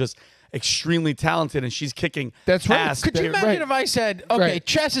she's just extremely talented and she's kicking ass. Could you imagine if I said, okay,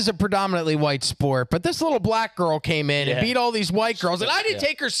 chess is a predominantly white sport, but this little black girl came in and beat all these white girls, and I didn't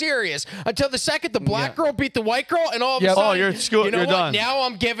take her serious until the second the black girl beat the white girl, and all of a sudden, you know what? done. Now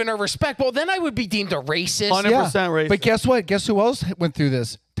I'm giving her respect. Well, then I would be deemed a racist. 100% racist. But guess what? Guess who else went through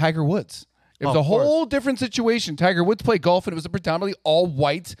this? Tiger Woods. It was a whole different situation. Tiger Woods played golf, and it was a predominantly all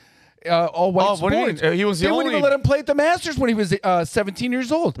white sport. He was the they only. wouldn't even let him play at the Masters when he was 17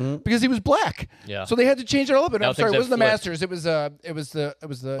 years old because he was black. Yeah. So they had to change it all up. And Now I'm sorry, it things wasn't the have Masters. It was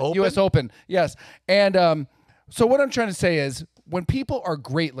the Open? U.S. Open. Yes. And so what I'm trying to say is, when people are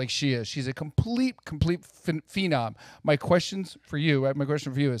great like she is, she's a complete phenom. My question for you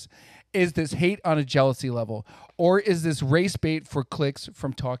is this hate on a jealousy level, or is this race bait for clicks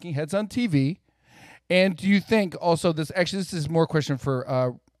from talking heads on TV? And do you think also this is more a question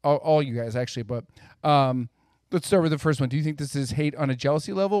for all you guys actually, but let's start with the first one. Do you think this is hate on a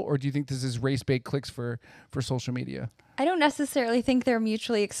jealousy level, or do you think this is race bait clicks for social media? I don't necessarily think they're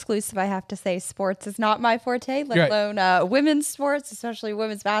mutually exclusive. I have to say, sports is not my forte, let alone women's sports, especially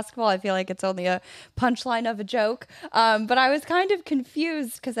women's basketball. I feel like it's only a punchline of a joke. But I was kind of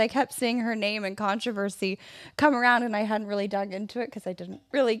confused because I kept seeing her name and controversy come around, and I hadn't really dug into it because I didn't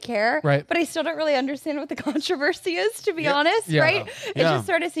really care. Right. But I still don't really understand what the controversy is, to be honest. Yeah. Right? It just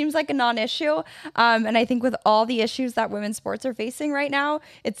sort of seems like a non-issue. And I think with all the issues that women's sports are facing right now,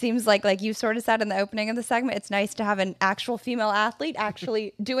 it seems like you sort of said in the opening of the segment, it's nice to have an actual female athlete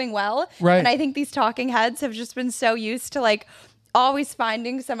actually doing well. Right. And I think these talking heads have just been so used to always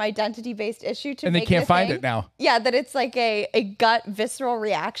finding some identity-based issue to and make they can't it a find thing. it now. Yeah, that it's like a gut visceral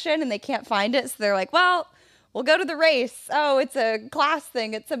reaction and they can't find it. So they're like, well, we'll go to the race. Oh, it's a class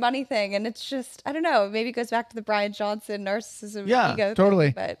thing. It's a money thing. And it's just, I don't know, maybe it goes back to the Brian Johnson narcissism ego totally.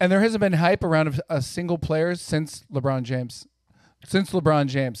 thing, but And there hasn't been hype around a single player since LeBron James.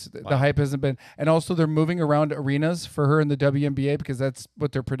 The hype hasn't been. And also they're moving around arenas for her in the WNBA because that's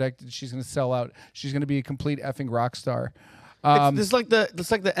what they're predicted. She's going to sell out. She's going to be a complete effing rock star. It's like the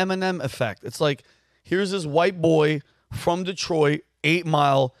Eminem effect. It's like, here's this white boy from Detroit, 8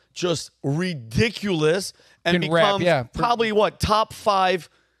 Mile, just ridiculous, and Can rap, becomes probably top 5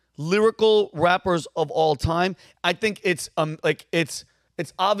 lyrical rappers of all time. I think it's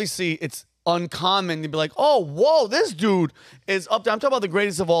obviously it's uncommon to be like, oh, whoa, this dude is up there. I'm talking about the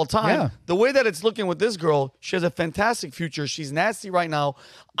greatest of all time. Yeah. The way that it's looking with this girl, she has a fantastic future. She's nasty right now.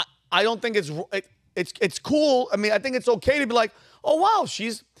 I don't think it's cool. I mean, I think it's okay to be like, oh wow,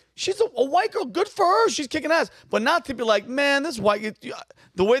 she's a white girl. Good for her. She's kicking ass. But not to be like, man, this white.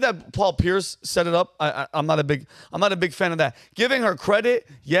 The way that Paul Pierce set it up, I'm not a big fan of that. Giving her credit,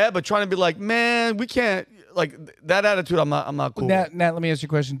 yeah, but trying to be like, man, we can't. Like that attitude, I'm not cool. Nat, let me ask you a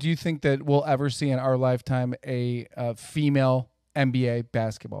question. Do you think that we'll ever see in our lifetime a female NBA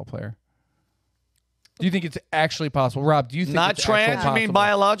basketball player? Do you think it's actually possible? Rob, do you think not it's trans? You mean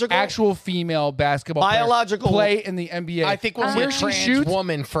biological? Actual female basketball biological player play in the NBA. I think we'll see a trans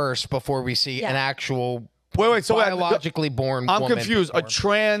woman first before we see an actual biologically born I'm woman. confused. A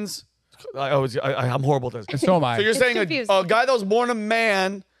trans. I'm horrible at this. So am I. So you're saying a guy that was born a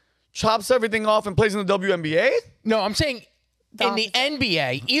man chops everything off and plays in the WNBA? No, I'm saying in the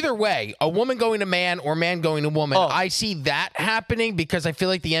NBA, either way, a woman going to man or man going to woman, I see that happening because I feel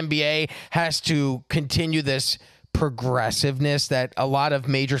like the NBA has to continue this progressiveness that a lot of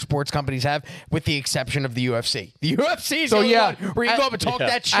major sports companies have, with the exception of the UFC. The UFC is the only one where you go up and talk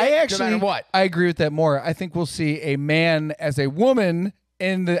that shit no matter what. I agree with that more. I think we'll see a man as a woman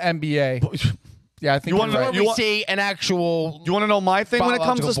in the NBA. Yeah, I think you see an actual. You want to know my thing when it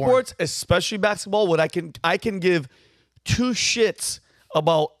comes to sports, especially basketball? What I can give 2 shits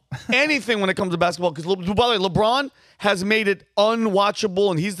about anything when it comes to basketball. Because by the way, LeBron has made it unwatchable,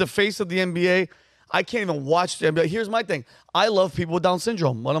 and he's the face of the NBA. I can't even watch the NBA. Here's my thing. I love people with Down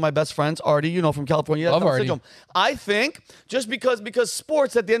syndrome. One of my best friends, Artie, from California, has Down syndrome. I think just because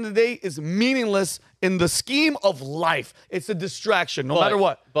sports at the end of the day is meaningless in the scheme of life. It's a distraction, no matter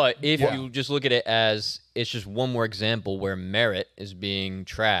what. But if you just look at it as it's just one more example where merit is being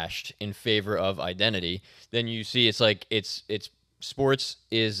trashed in favor of identity, then you see it's like it's sports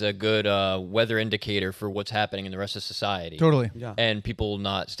is a good weather indicator for what's happening in the rest of society. Totally. Yeah. And people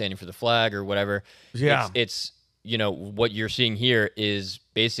not standing for the flag or whatever. Yeah. It's what you're seeing here is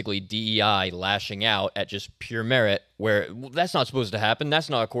basically DEI lashing out at just pure merit, where that's not supposed to happen. That's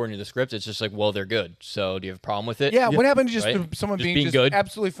not according to the script. It's just like, well, they're good. So do you have a problem with it? Yeah, what happened to just Right? someone Just being good?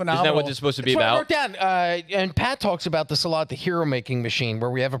 absolutely phenomenal? Isn't that what it's supposed to be That's about? what I wrote down. And Pat talks about this a lot, the hero making machine, where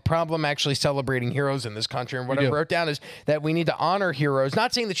we have a problem actually celebrating heroes in this country. And what I wrote down is that we need to honor heroes.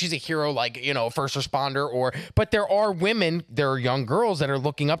 Not saying that she's a hero like, you know, a first responder, but there are women, there are young girls that are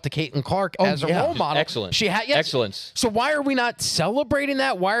looking up to Caitlin Clark as a role model. Excellent. Yes. Excellence. So why are we not celebrating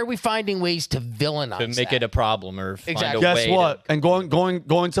that? Why are we finding ways to villainize To make that? it a problem or find a Guess way. what? And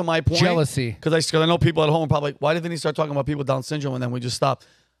going to my point, Jealousy. Because I know people at home are probably like, why didn't he start talking about people with Down syndrome and then we just stop?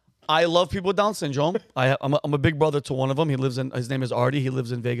 I love people with Down syndrome. I'm a big brother to one of them. His name is Artie. He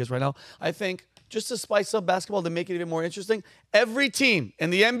lives in Vegas right now. I think just to spice up basketball, to make it even more interesting, every team in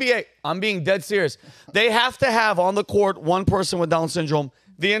the NBA, I'm being dead serious, they have to have on the court one person with Down syndrome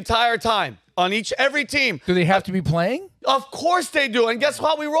the entire time on every team. Do they have to be playing? Of course they do. And guess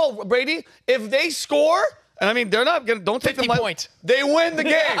how we roll, Brady? If they score, and I mean, they're not going to, don't take them like, points. They win the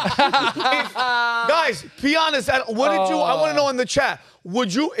game. Guys, be honest. I want to know in the chat,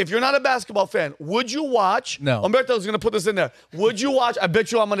 would you, if you're not a basketball fan, would you watch? No. Umberto's going to put this in there. Would you watch? I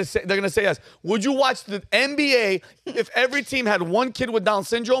bet you they're going to say yes. Would you watch the NBA if every team had one kid with Down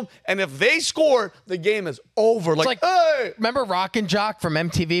syndrome and if they score, the game is over? It's Like, hey! Remember Rock and Jock from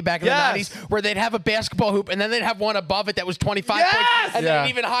MTV back in the 90s, where they'd have a basketball hoop and then they'd have one above it that was 25 Yes! points, and then an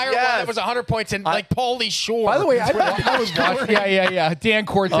even higher one that was 100 points, and like Paulie Shore. By the way, I was watching. Yeah. Dan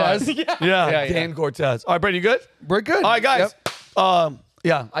Cortez. Dan Cortez. All right, Brady, you good? We're good. All right, guys.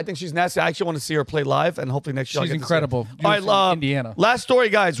 Yeah, I think she's nasty. I actually want to see her play live, and hopefully next year. She's incredible. All right, Indiana. Last story,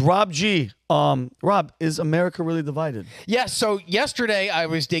 guys. Rob G. Rob, is America really divided? Yes. So yesterday I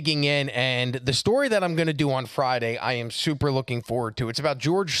was digging in, and the story that I'm going to do on Friday, I am super looking forward to. It's about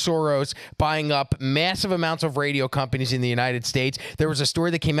George Soros buying up massive amounts of radio companies in the United States. There was a story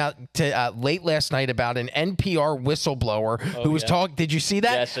that came out late last night about an NPR whistleblower who was talking. Did you see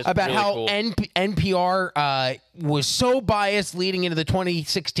that? Yes, that's about really how cool. NPR was so biased leading into the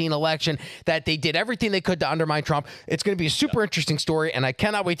 2016 election that they did everything they could to undermine Trump. It's going to be a super interesting story, and I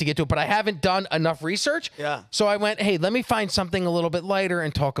cannot wait to get to it, but I haven't done enough research. Yeah. So I went, hey, let me find something a little bit lighter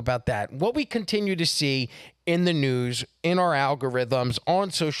and talk about that. What we continue to see in the news, in our algorithms, on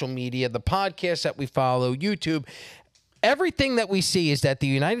social media, the podcasts that we follow, YouTube, everything that we see is that the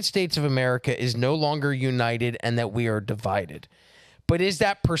United States of America is no longer united and that we are divided. But is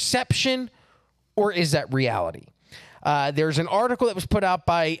that perception or is that reality? There's an article that was put out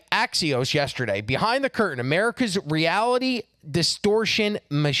by Axios yesterday, Behind the Curtain, America's Reality Distortion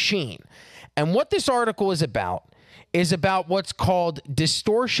Machine. And what this article is about what's called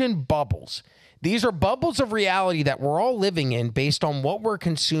distortion bubbles. These are bubbles of reality that we're all living in based on what we're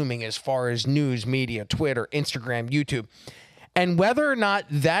consuming as far as news, media, Twitter, Instagram, YouTube. And whether or not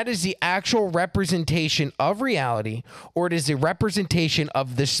that is the actual representation of reality or it is a representation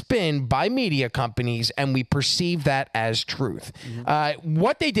of the spin by media companies and we perceive that as truth.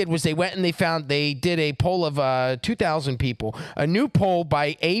 What they did was they went and they did a poll of 2,000 people. A new poll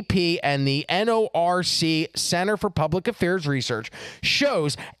by AP and the NORC Center for Public Affairs Research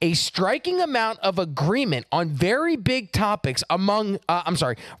shows a striking amount of agreement on very big topics among,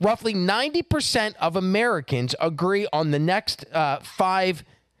 roughly 90% of Americans agree on the next five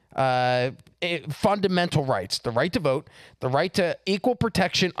fundamental rights: the right to vote, the right to equal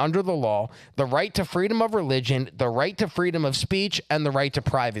protection under the law, the right to freedom of religion, the right to freedom of speech, and the right to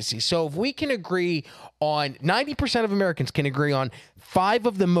privacy. So if we can agree on 90% of Americans can agree on 5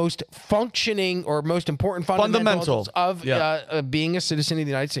 of the most functioning or most important fundamentals of being a citizen of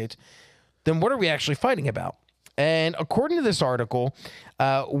the United States, then what are we actually fighting about? And according to this article,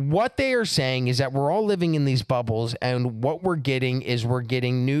 what they are saying is that we're all living in these bubbles, and what we're getting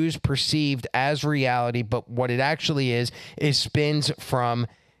news perceived as reality, but what it actually is spins from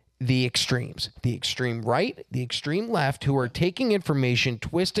the extremes, the extreme right, the extreme left, who are taking information,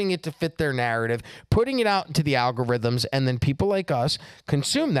 twisting it to fit their narrative, putting it out into the algorithms, and then people like us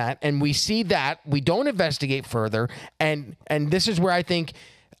consume that, and we see that, we don't investigate further, and this is where I think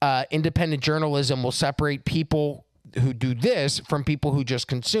independent journalism will separate people who do this from people who just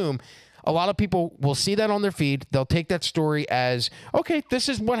consume. A lot of people will see that on their feed. They'll take that story as, okay, this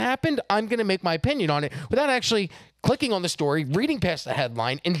is what happened. I'm going to make my opinion on it without actually clicking on the story, reading past the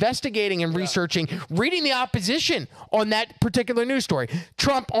headline, investigating and researching, reading the opposition on that particular news story.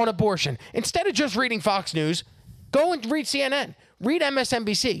 Trump on abortion. Instead of just reading Fox News, go and read CNN. Read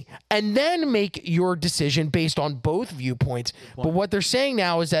MSNBC and then make your decision based on both viewpoints. But what they're saying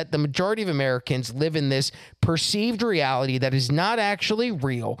now is that the majority of Americans live in this perceived reality that is not actually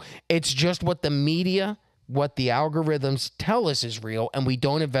real. It's just what the media what the algorithms tell us is real, and we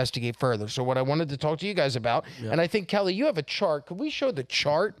don't investigate further. So what I wanted to talk to you guys about, and I think, Kelly, you have a chart. Could we show the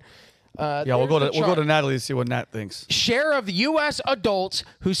chart? Yeah, we'll go to Natalie to see what Nat thinks. Share of U.S. adults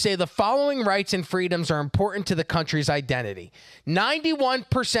who say the following rights and freedoms are important to the country's identity.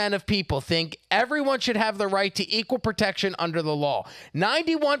 91% of people think everyone should have the right to equal protection under the law.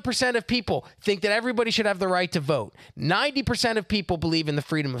 91% of people think that everybody should have the right to vote. 90% of people believe in the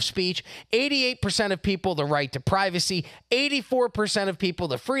freedom of speech. 88% of people the right to privacy. 84% of people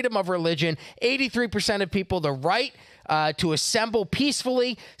the freedom of religion. 83% of people the right to assemble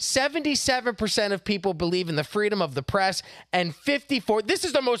peacefully. 77% of people believe in the freedom of the press, and 54. This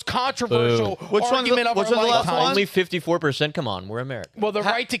is the most controversial argument of our lifetime. Only 54%. Come on, we're America. Well, the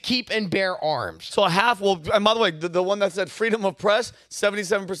right to keep and bear arms. So half. Well, and by the way, the one that said freedom of press,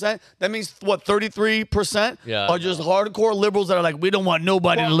 77%. That means what? 33% are just hardcore liberals that are like, we don't want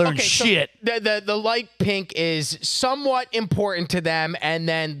nobody to learn shit. So the light pink is somewhat important to them, and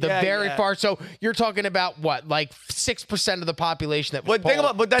then the very far. So you're talking about what, like 6% of the population that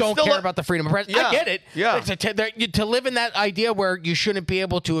don't care about the freedom of press. I get it. Yeah. To live in that idea where you shouldn't be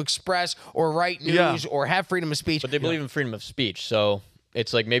able to express or write news or have freedom of speech. But they believe in freedom of speech, so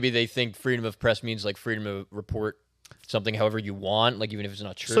it's like maybe they think freedom of press means like freedom to report something however you want, like even if it's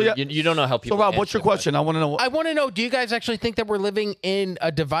not true. So you don't know how people. So Rob, what's your question? I want to know. I want to know. Do you guys actually think that we're living in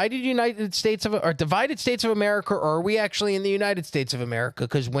a divided United States of or divided states of America, or are we actually in the United States of America?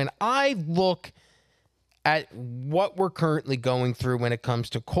 Because when I look at what we're currently going through when it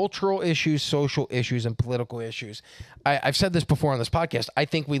comes to cultural issues, social issues, and political issues. I've said this before on this podcast. I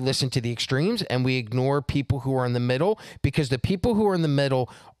think we listen to the extremes and we ignore people who are in the middle, because the people who are in the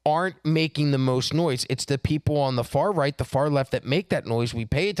middle aren't making the most noise. It's the people on the far right, the far left that make that noise. We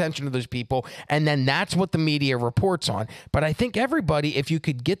pay attention to those people, and then that's what the media reports on. But I think everybody, if you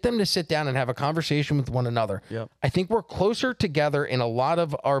could get them to sit down and have a conversation with one another, I think we're closer together in a lot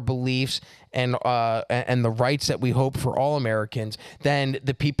of our beliefs and the rights that we hope for all Americans than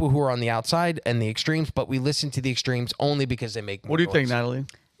the people who are on the outside and the extremes. But we listen to the extremes only because they make more What do you noise. think, Natalie?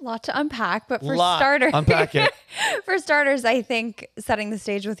 A lot to unpack, but for starters, unpack it. For starters, I think setting the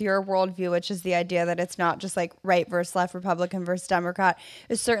stage with your worldview, which is the idea that it's not just like right versus left, Republican versus Democrat,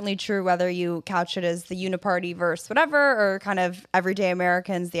 is certainly true whether you couch it as the uniparty versus whatever, or kind of everyday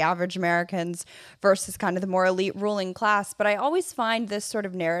Americans, the average Americans versus kind of the more elite ruling class. But I always find this sort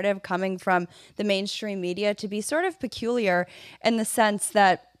of narrative coming from the mainstream media to be sort of peculiar in the sense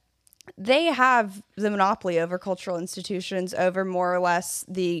that they have the monopoly over cultural institutions, over more or less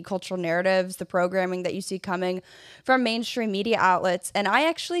the cultural narratives, the programming that you see coming from mainstream media outlets. And I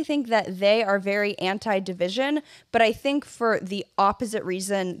actually think that they are very anti-division, but I think for the opposite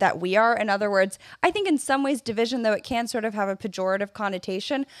reason that we are. In other words, I think in some ways division, though it can sort of have a pejorative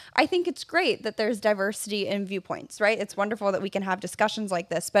connotation, I think it's great that there's diversity in viewpoints, right? It's wonderful that we can have discussions like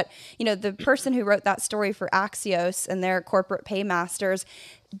this. But, you know, the person who wrote that story for Axios and their corporate paymasters,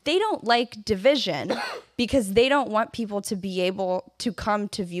 they don't like division because they don't want people to be able to come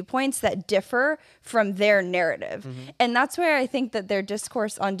to viewpoints that differ from their narrative. And that's where I think that their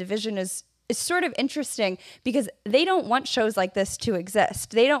discourse on division is sort of interesting, because they don't want shows like this to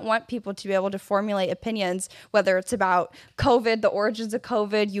exist. They don't want people to be able to formulate opinions, whether it's about COVID, the origins of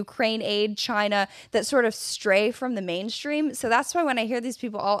COVID, Ukraine aid, China, that sort of stray from the mainstream. So that's why when I hear these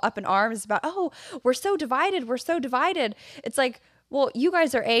people all up in arms about, oh, we're so divided, it's like, well, you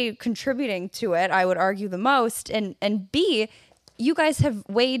guys are A, contributing to it, I would argue the most, and B, you guys have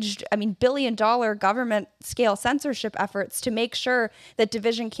waged, billion-dollar government-scale censorship efforts to make sure that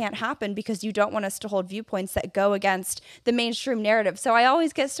division can't happen because you don't want us to hold viewpoints that go against the mainstream narrative. So I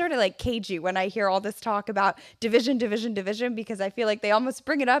always get sort of like cagey when I hear all this talk about division, because I feel like they almost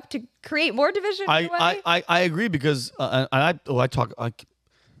bring it up to create more division. I agree, because I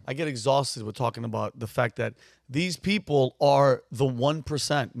get exhausted with talking about the fact that these people are the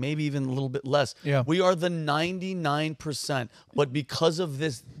 1%, maybe even a little bit less. Yeah. We are the 99%. But because of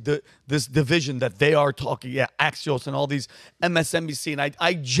this division that they are talking, Axios and all these MSNBC, and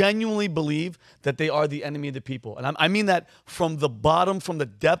I genuinely believe that they are the enemy of the people. And I mean that from the bottom, from the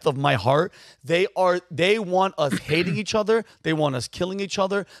depth of my heart. They want us hating each other. They want us killing each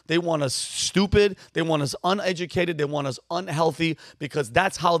other. They want us stupid. They want us uneducated. They want us unhealthy, because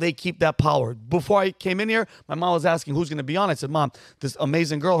that's how they keep that power. Before I came in here, my mom was asking who's going to be on. I said, Mom, this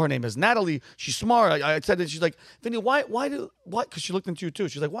amazing girl, her name is Natalie. She's smart. I said that. She's like, Vinny, why? Because she looked into you too.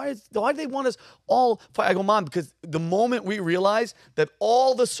 She's like, why do they want us all fight? I go, Mom, because the moment we realize that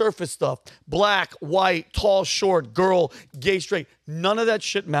all the surface stuff, black, white, tall, short, girl, gay, straight, none of that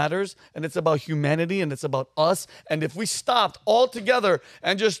shit matters. And it's about humanity and it's about us. And if we stopped all together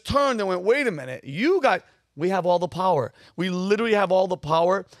and just turned and went, wait a minute, We have all the power. We literally have all the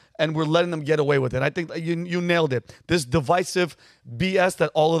power, and we're letting them get away with it. I think you nailed it. This divisive BS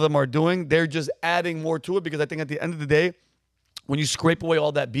that all of them are doing, they're just adding more to it, because I think at the end of the day, when you scrape away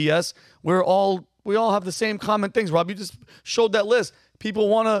all that BS, we all have the same common things. Rob, you just showed that list. People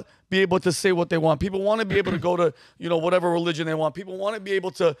want to be able to say what they want. People want to be able to go to, whatever religion they want. People want to be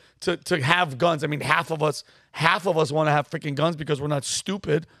able to have guns. I mean, half of us want to have freaking guns because we're not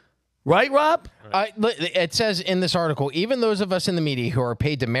stupid. Right, Rob? It says in this article, even those of us in the media who are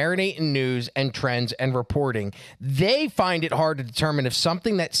paid to marinate in news and trends and reporting, they find it hard to determine if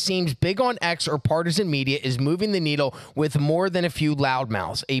something that seems big on X or partisan media is moving the needle with more than a few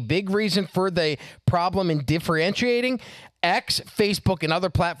loudmouths. A big reason for the problem in differentiating X, Facebook, and other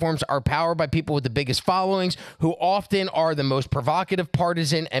platforms are powered by people with the biggest followings, who often are the most provocative,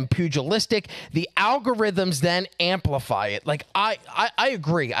 partisan, and pugilistic. The algorithms then amplify it. Like, I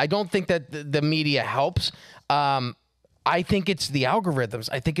agree. I don't think that the media helps. I think it's the algorithms.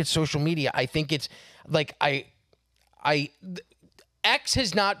 I think it's social media. I think it's like X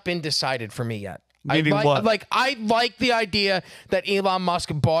has not been decided for me yet. I like the idea that Elon Musk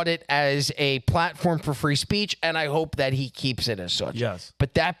bought it as a platform for free speech, and I hope that he keeps it as such. Yes.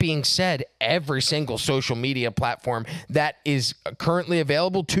 But that being said, every single social media platform that is currently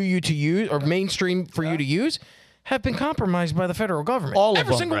available to you to use, or mainstream for you to use, have been compromised by the federal government.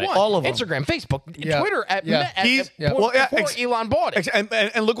 Every single one. All of them. Instagram, Facebook, Twitter, before Elon bought it.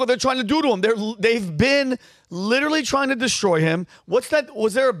 And look what they're trying to do to him. They've been literally trying to destroy him. What's that?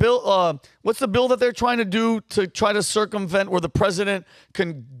 Was there a bill? What's the bill that they're trying to do to try to circumvent where the president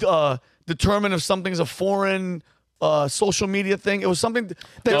can determine if something's a foreign social media thing? It was something.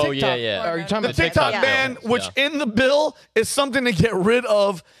 TikTok. Are you talking about the TikTok ban, which in the bill is something to get rid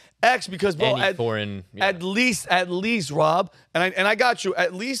of X, because bro, at least Rob, and I got you,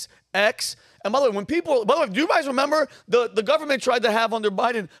 at least X. And by the way, do you guys remember the government tried to have under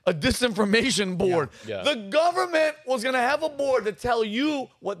Biden a disinformation board? Yeah. The government was going to have a board to tell you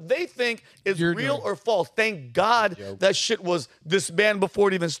what they think is real or false. Thank God that shit was disbanded before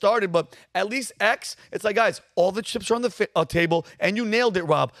it even started. But at least X, it's like, guys, all the chips are on the table, and you nailed it,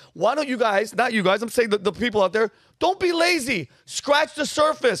 Rob. Why don't you guys, not you guys, I'm saying the people out there, don't be lazy. Scratch the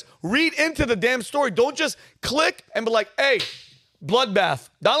surface. Read into the damn story. Don't just click and be like, hey, bloodbath.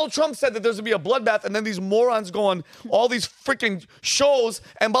 Donald Trump said that there's going to be a bloodbath, and then these morons go on all these freaking shows.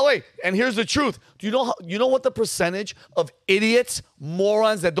 And by the way, and here's the truth. Do you know what the percentage of idiots,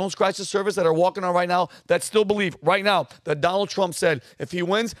 morons that don't scratch the surface that are walking on right now that still believe right now that Donald Trump said if he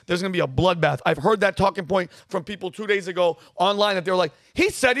wins, there's going to be a bloodbath? I've heard that talking point from people 2 days ago online that they were like, he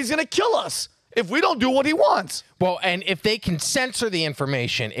said he's going to kill us if we don't do what he wants. Well, and if they can censor the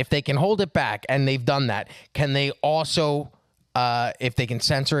information, if they can hold it back, and they've done that, can they also, if they can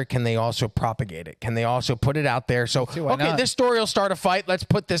censor it, can they also propagate it? Can they also put it out there? So, okay, this story will start a fight. Let's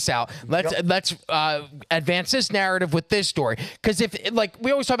put this out. Let's advance this narrative with this story. Because like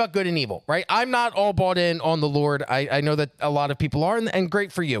we always talk about good and evil, right? I'm not all bought in on the Lord. I know that a lot of people are, and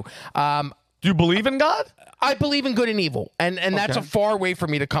great for you. Do you believe in God? I believe in good and evil, and that's a far way for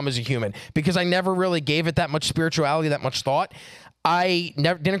me to come as a human, because I never really gave it that much spirituality, that much thought. I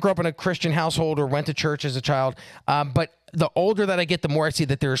didn't grow up in a Christian household or went to church as a child, but the older that I get, the more I see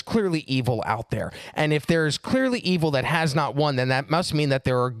that there is clearly evil out there. And if there is clearly evil that has not won, then that must mean that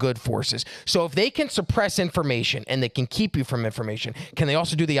there are good forces. So if they can suppress information and they can keep you from information, can they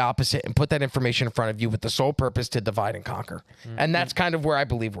also do the opposite and put that information in front of you with the sole purpose to divide and conquer? Mm-hmm. And that's kind of where I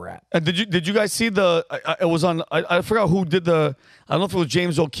believe we're at. Did you guys see it was on, I forgot who did I don't know if it was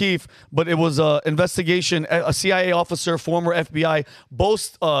James O'Keefe, but it was an investigation, a CIA officer, former FBI,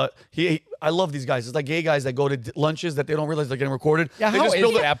 both, I love these guys. It's like gay guys that go to lunches that they don't realize they're getting recorded. Yeah, they how just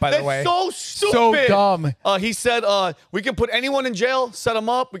is that, by the way? So stupid. So dumb. He said, we can put anyone in jail, set them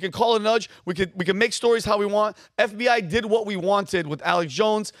up. We can call a nudge. We can make stories how we want. FBI did what we wanted with Alex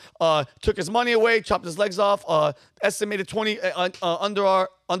Jones. Took his money away, chopped his legs off. Estimated 20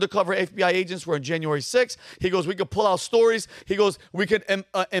 undercover FBI agents were on January 6th. He goes, we could pull out stories. He goes, we could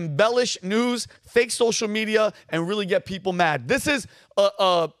embellish news, fake social media, and really get people mad. This is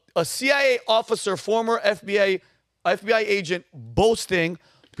a CIA officer, former FBI agent, boasting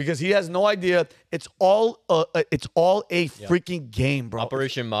because he has no idea. It's all a freaking game, bro.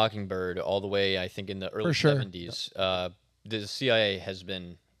 Operation Mockingbird, all the way, I think, in the early 70s. The CIA has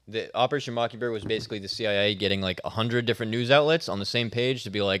been The Operation Mockingbird was basically the CIA getting like 100 different news outlets on the same page to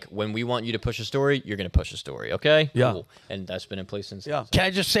be like, when we want you to push a story, you're going to push a story, okay? Yeah. Cool. And that's been in place since. Yeah. Can I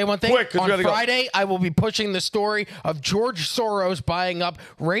just say one thing? Quick, 'cause we on gotta go. Friday, I will be pushing the story of George Soros buying up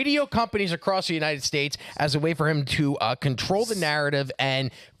radio companies across the United States as a way for him to control the narrative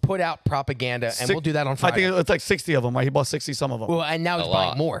and put out propaganda, and we'll do that on Friday. I think it's like 60 of them, right? He bought 60 some of them. Well, and now he's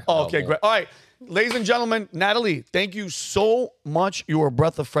buying more. Oh, okay, great. All right. Ladies and gentlemen, Natalie, thank you so much. You were a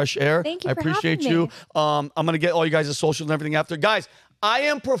breath of fresh air. Thank you I for appreciate having you. me. I'm going to get all you guys' socials and everything after. Guys, I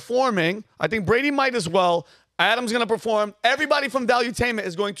am performing. I think Brady might as well. Adam's going to perform. Everybody from Valuetainment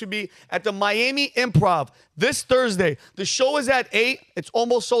is going to be at the Miami Improv this Thursday. The show is at 8. It's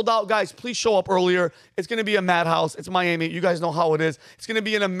almost sold out. Guys, please show up earlier. It's going to be a madhouse. It's Miami. You guys know how it is. It's going to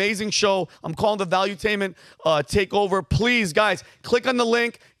be an amazing show. I'm calling the Valuetainment takeover. Please, guys, click on the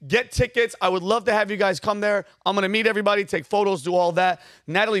link. Get tickets. I would love to have you guys come there. I'm going to meet everybody, take photos, do all that.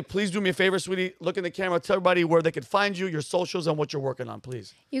 Natalie, please do me a favor, sweetie. Look in the camera. Tell everybody where they could find you, your socials, and what you're working on,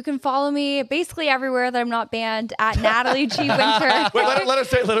 please. You can follow me basically everywhere that I'm not banned at Natalie G. Winter. Wait, let her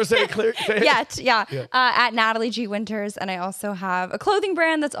say it clear. Say it. Yeah. At Natalie G. Winters. And I also have a clothing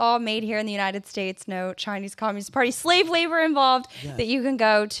brand that's all made here in the United States. No Chinese Communist Party slave labor involved that you can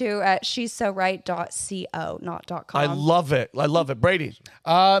go to at she'ssoright.co, not .com. I love it. I love it. Brady.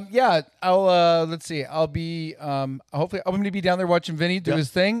 Yeah, I'll let's see. I'll be hopefully I'm going to be down there watching Vinny do his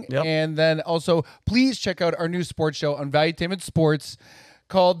thing, and then also please check out our new sports show on Valuetainment Sports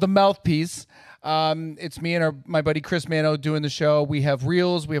called The Mouthpiece. It's me and my buddy Chris Mano doing the show. We have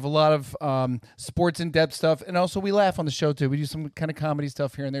reels. We have a lot of sports in-depth stuff, and also we laugh on the show too. We do some kind of comedy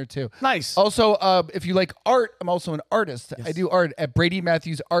stuff here and there too. Nice. Also, if you like art, I'm also an artist. I do art at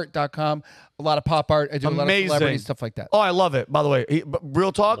BradyMatthewsArt.com. A lot of pop art. I do a lot of celebrity stuff like that. Oh, I love it. By the way,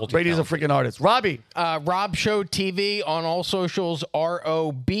 real talk, Brady's a freaking artist. Robbie. Rob Show TV on all socials,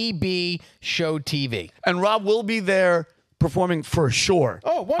 ROBB Show TV. And Rob will be there performing for sure.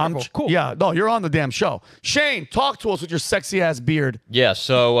 Oh, wonderful. Cool. Yeah, no, you're on the damn show. Shane, talk to us with your sexy ass beard. Yeah,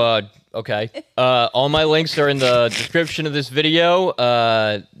 so, okay. All my links are in the description of this video.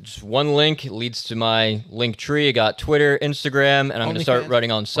 Just one link leads to my link tree. I got Twitter, Instagram, and I'm going to start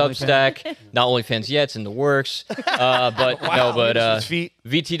writing on Substack. Not OnlyFans yet, it's in the works.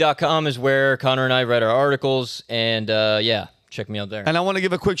 VT.com is where Connor and I write our articles, and yeah, check me out there. And I want to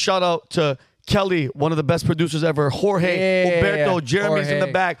give a quick shout out to Kelly, one of the best producers ever. Jorge, Alberto, Jeremy's in the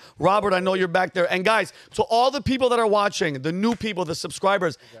back. Robert, I know you're back there. And guys, to all the people that are watching, the new people, the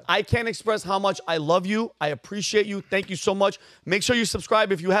subscribers, I can't express how much I love you. I appreciate you. Thank you so much. Make sure you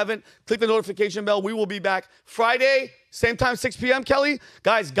subscribe if you haven't. Click the notification bell. We will be back Friday, same time, 6 p.m., Kelly.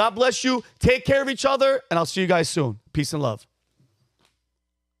 Guys, God bless you. Take care of each other, and I'll see you guys soon. Peace and love.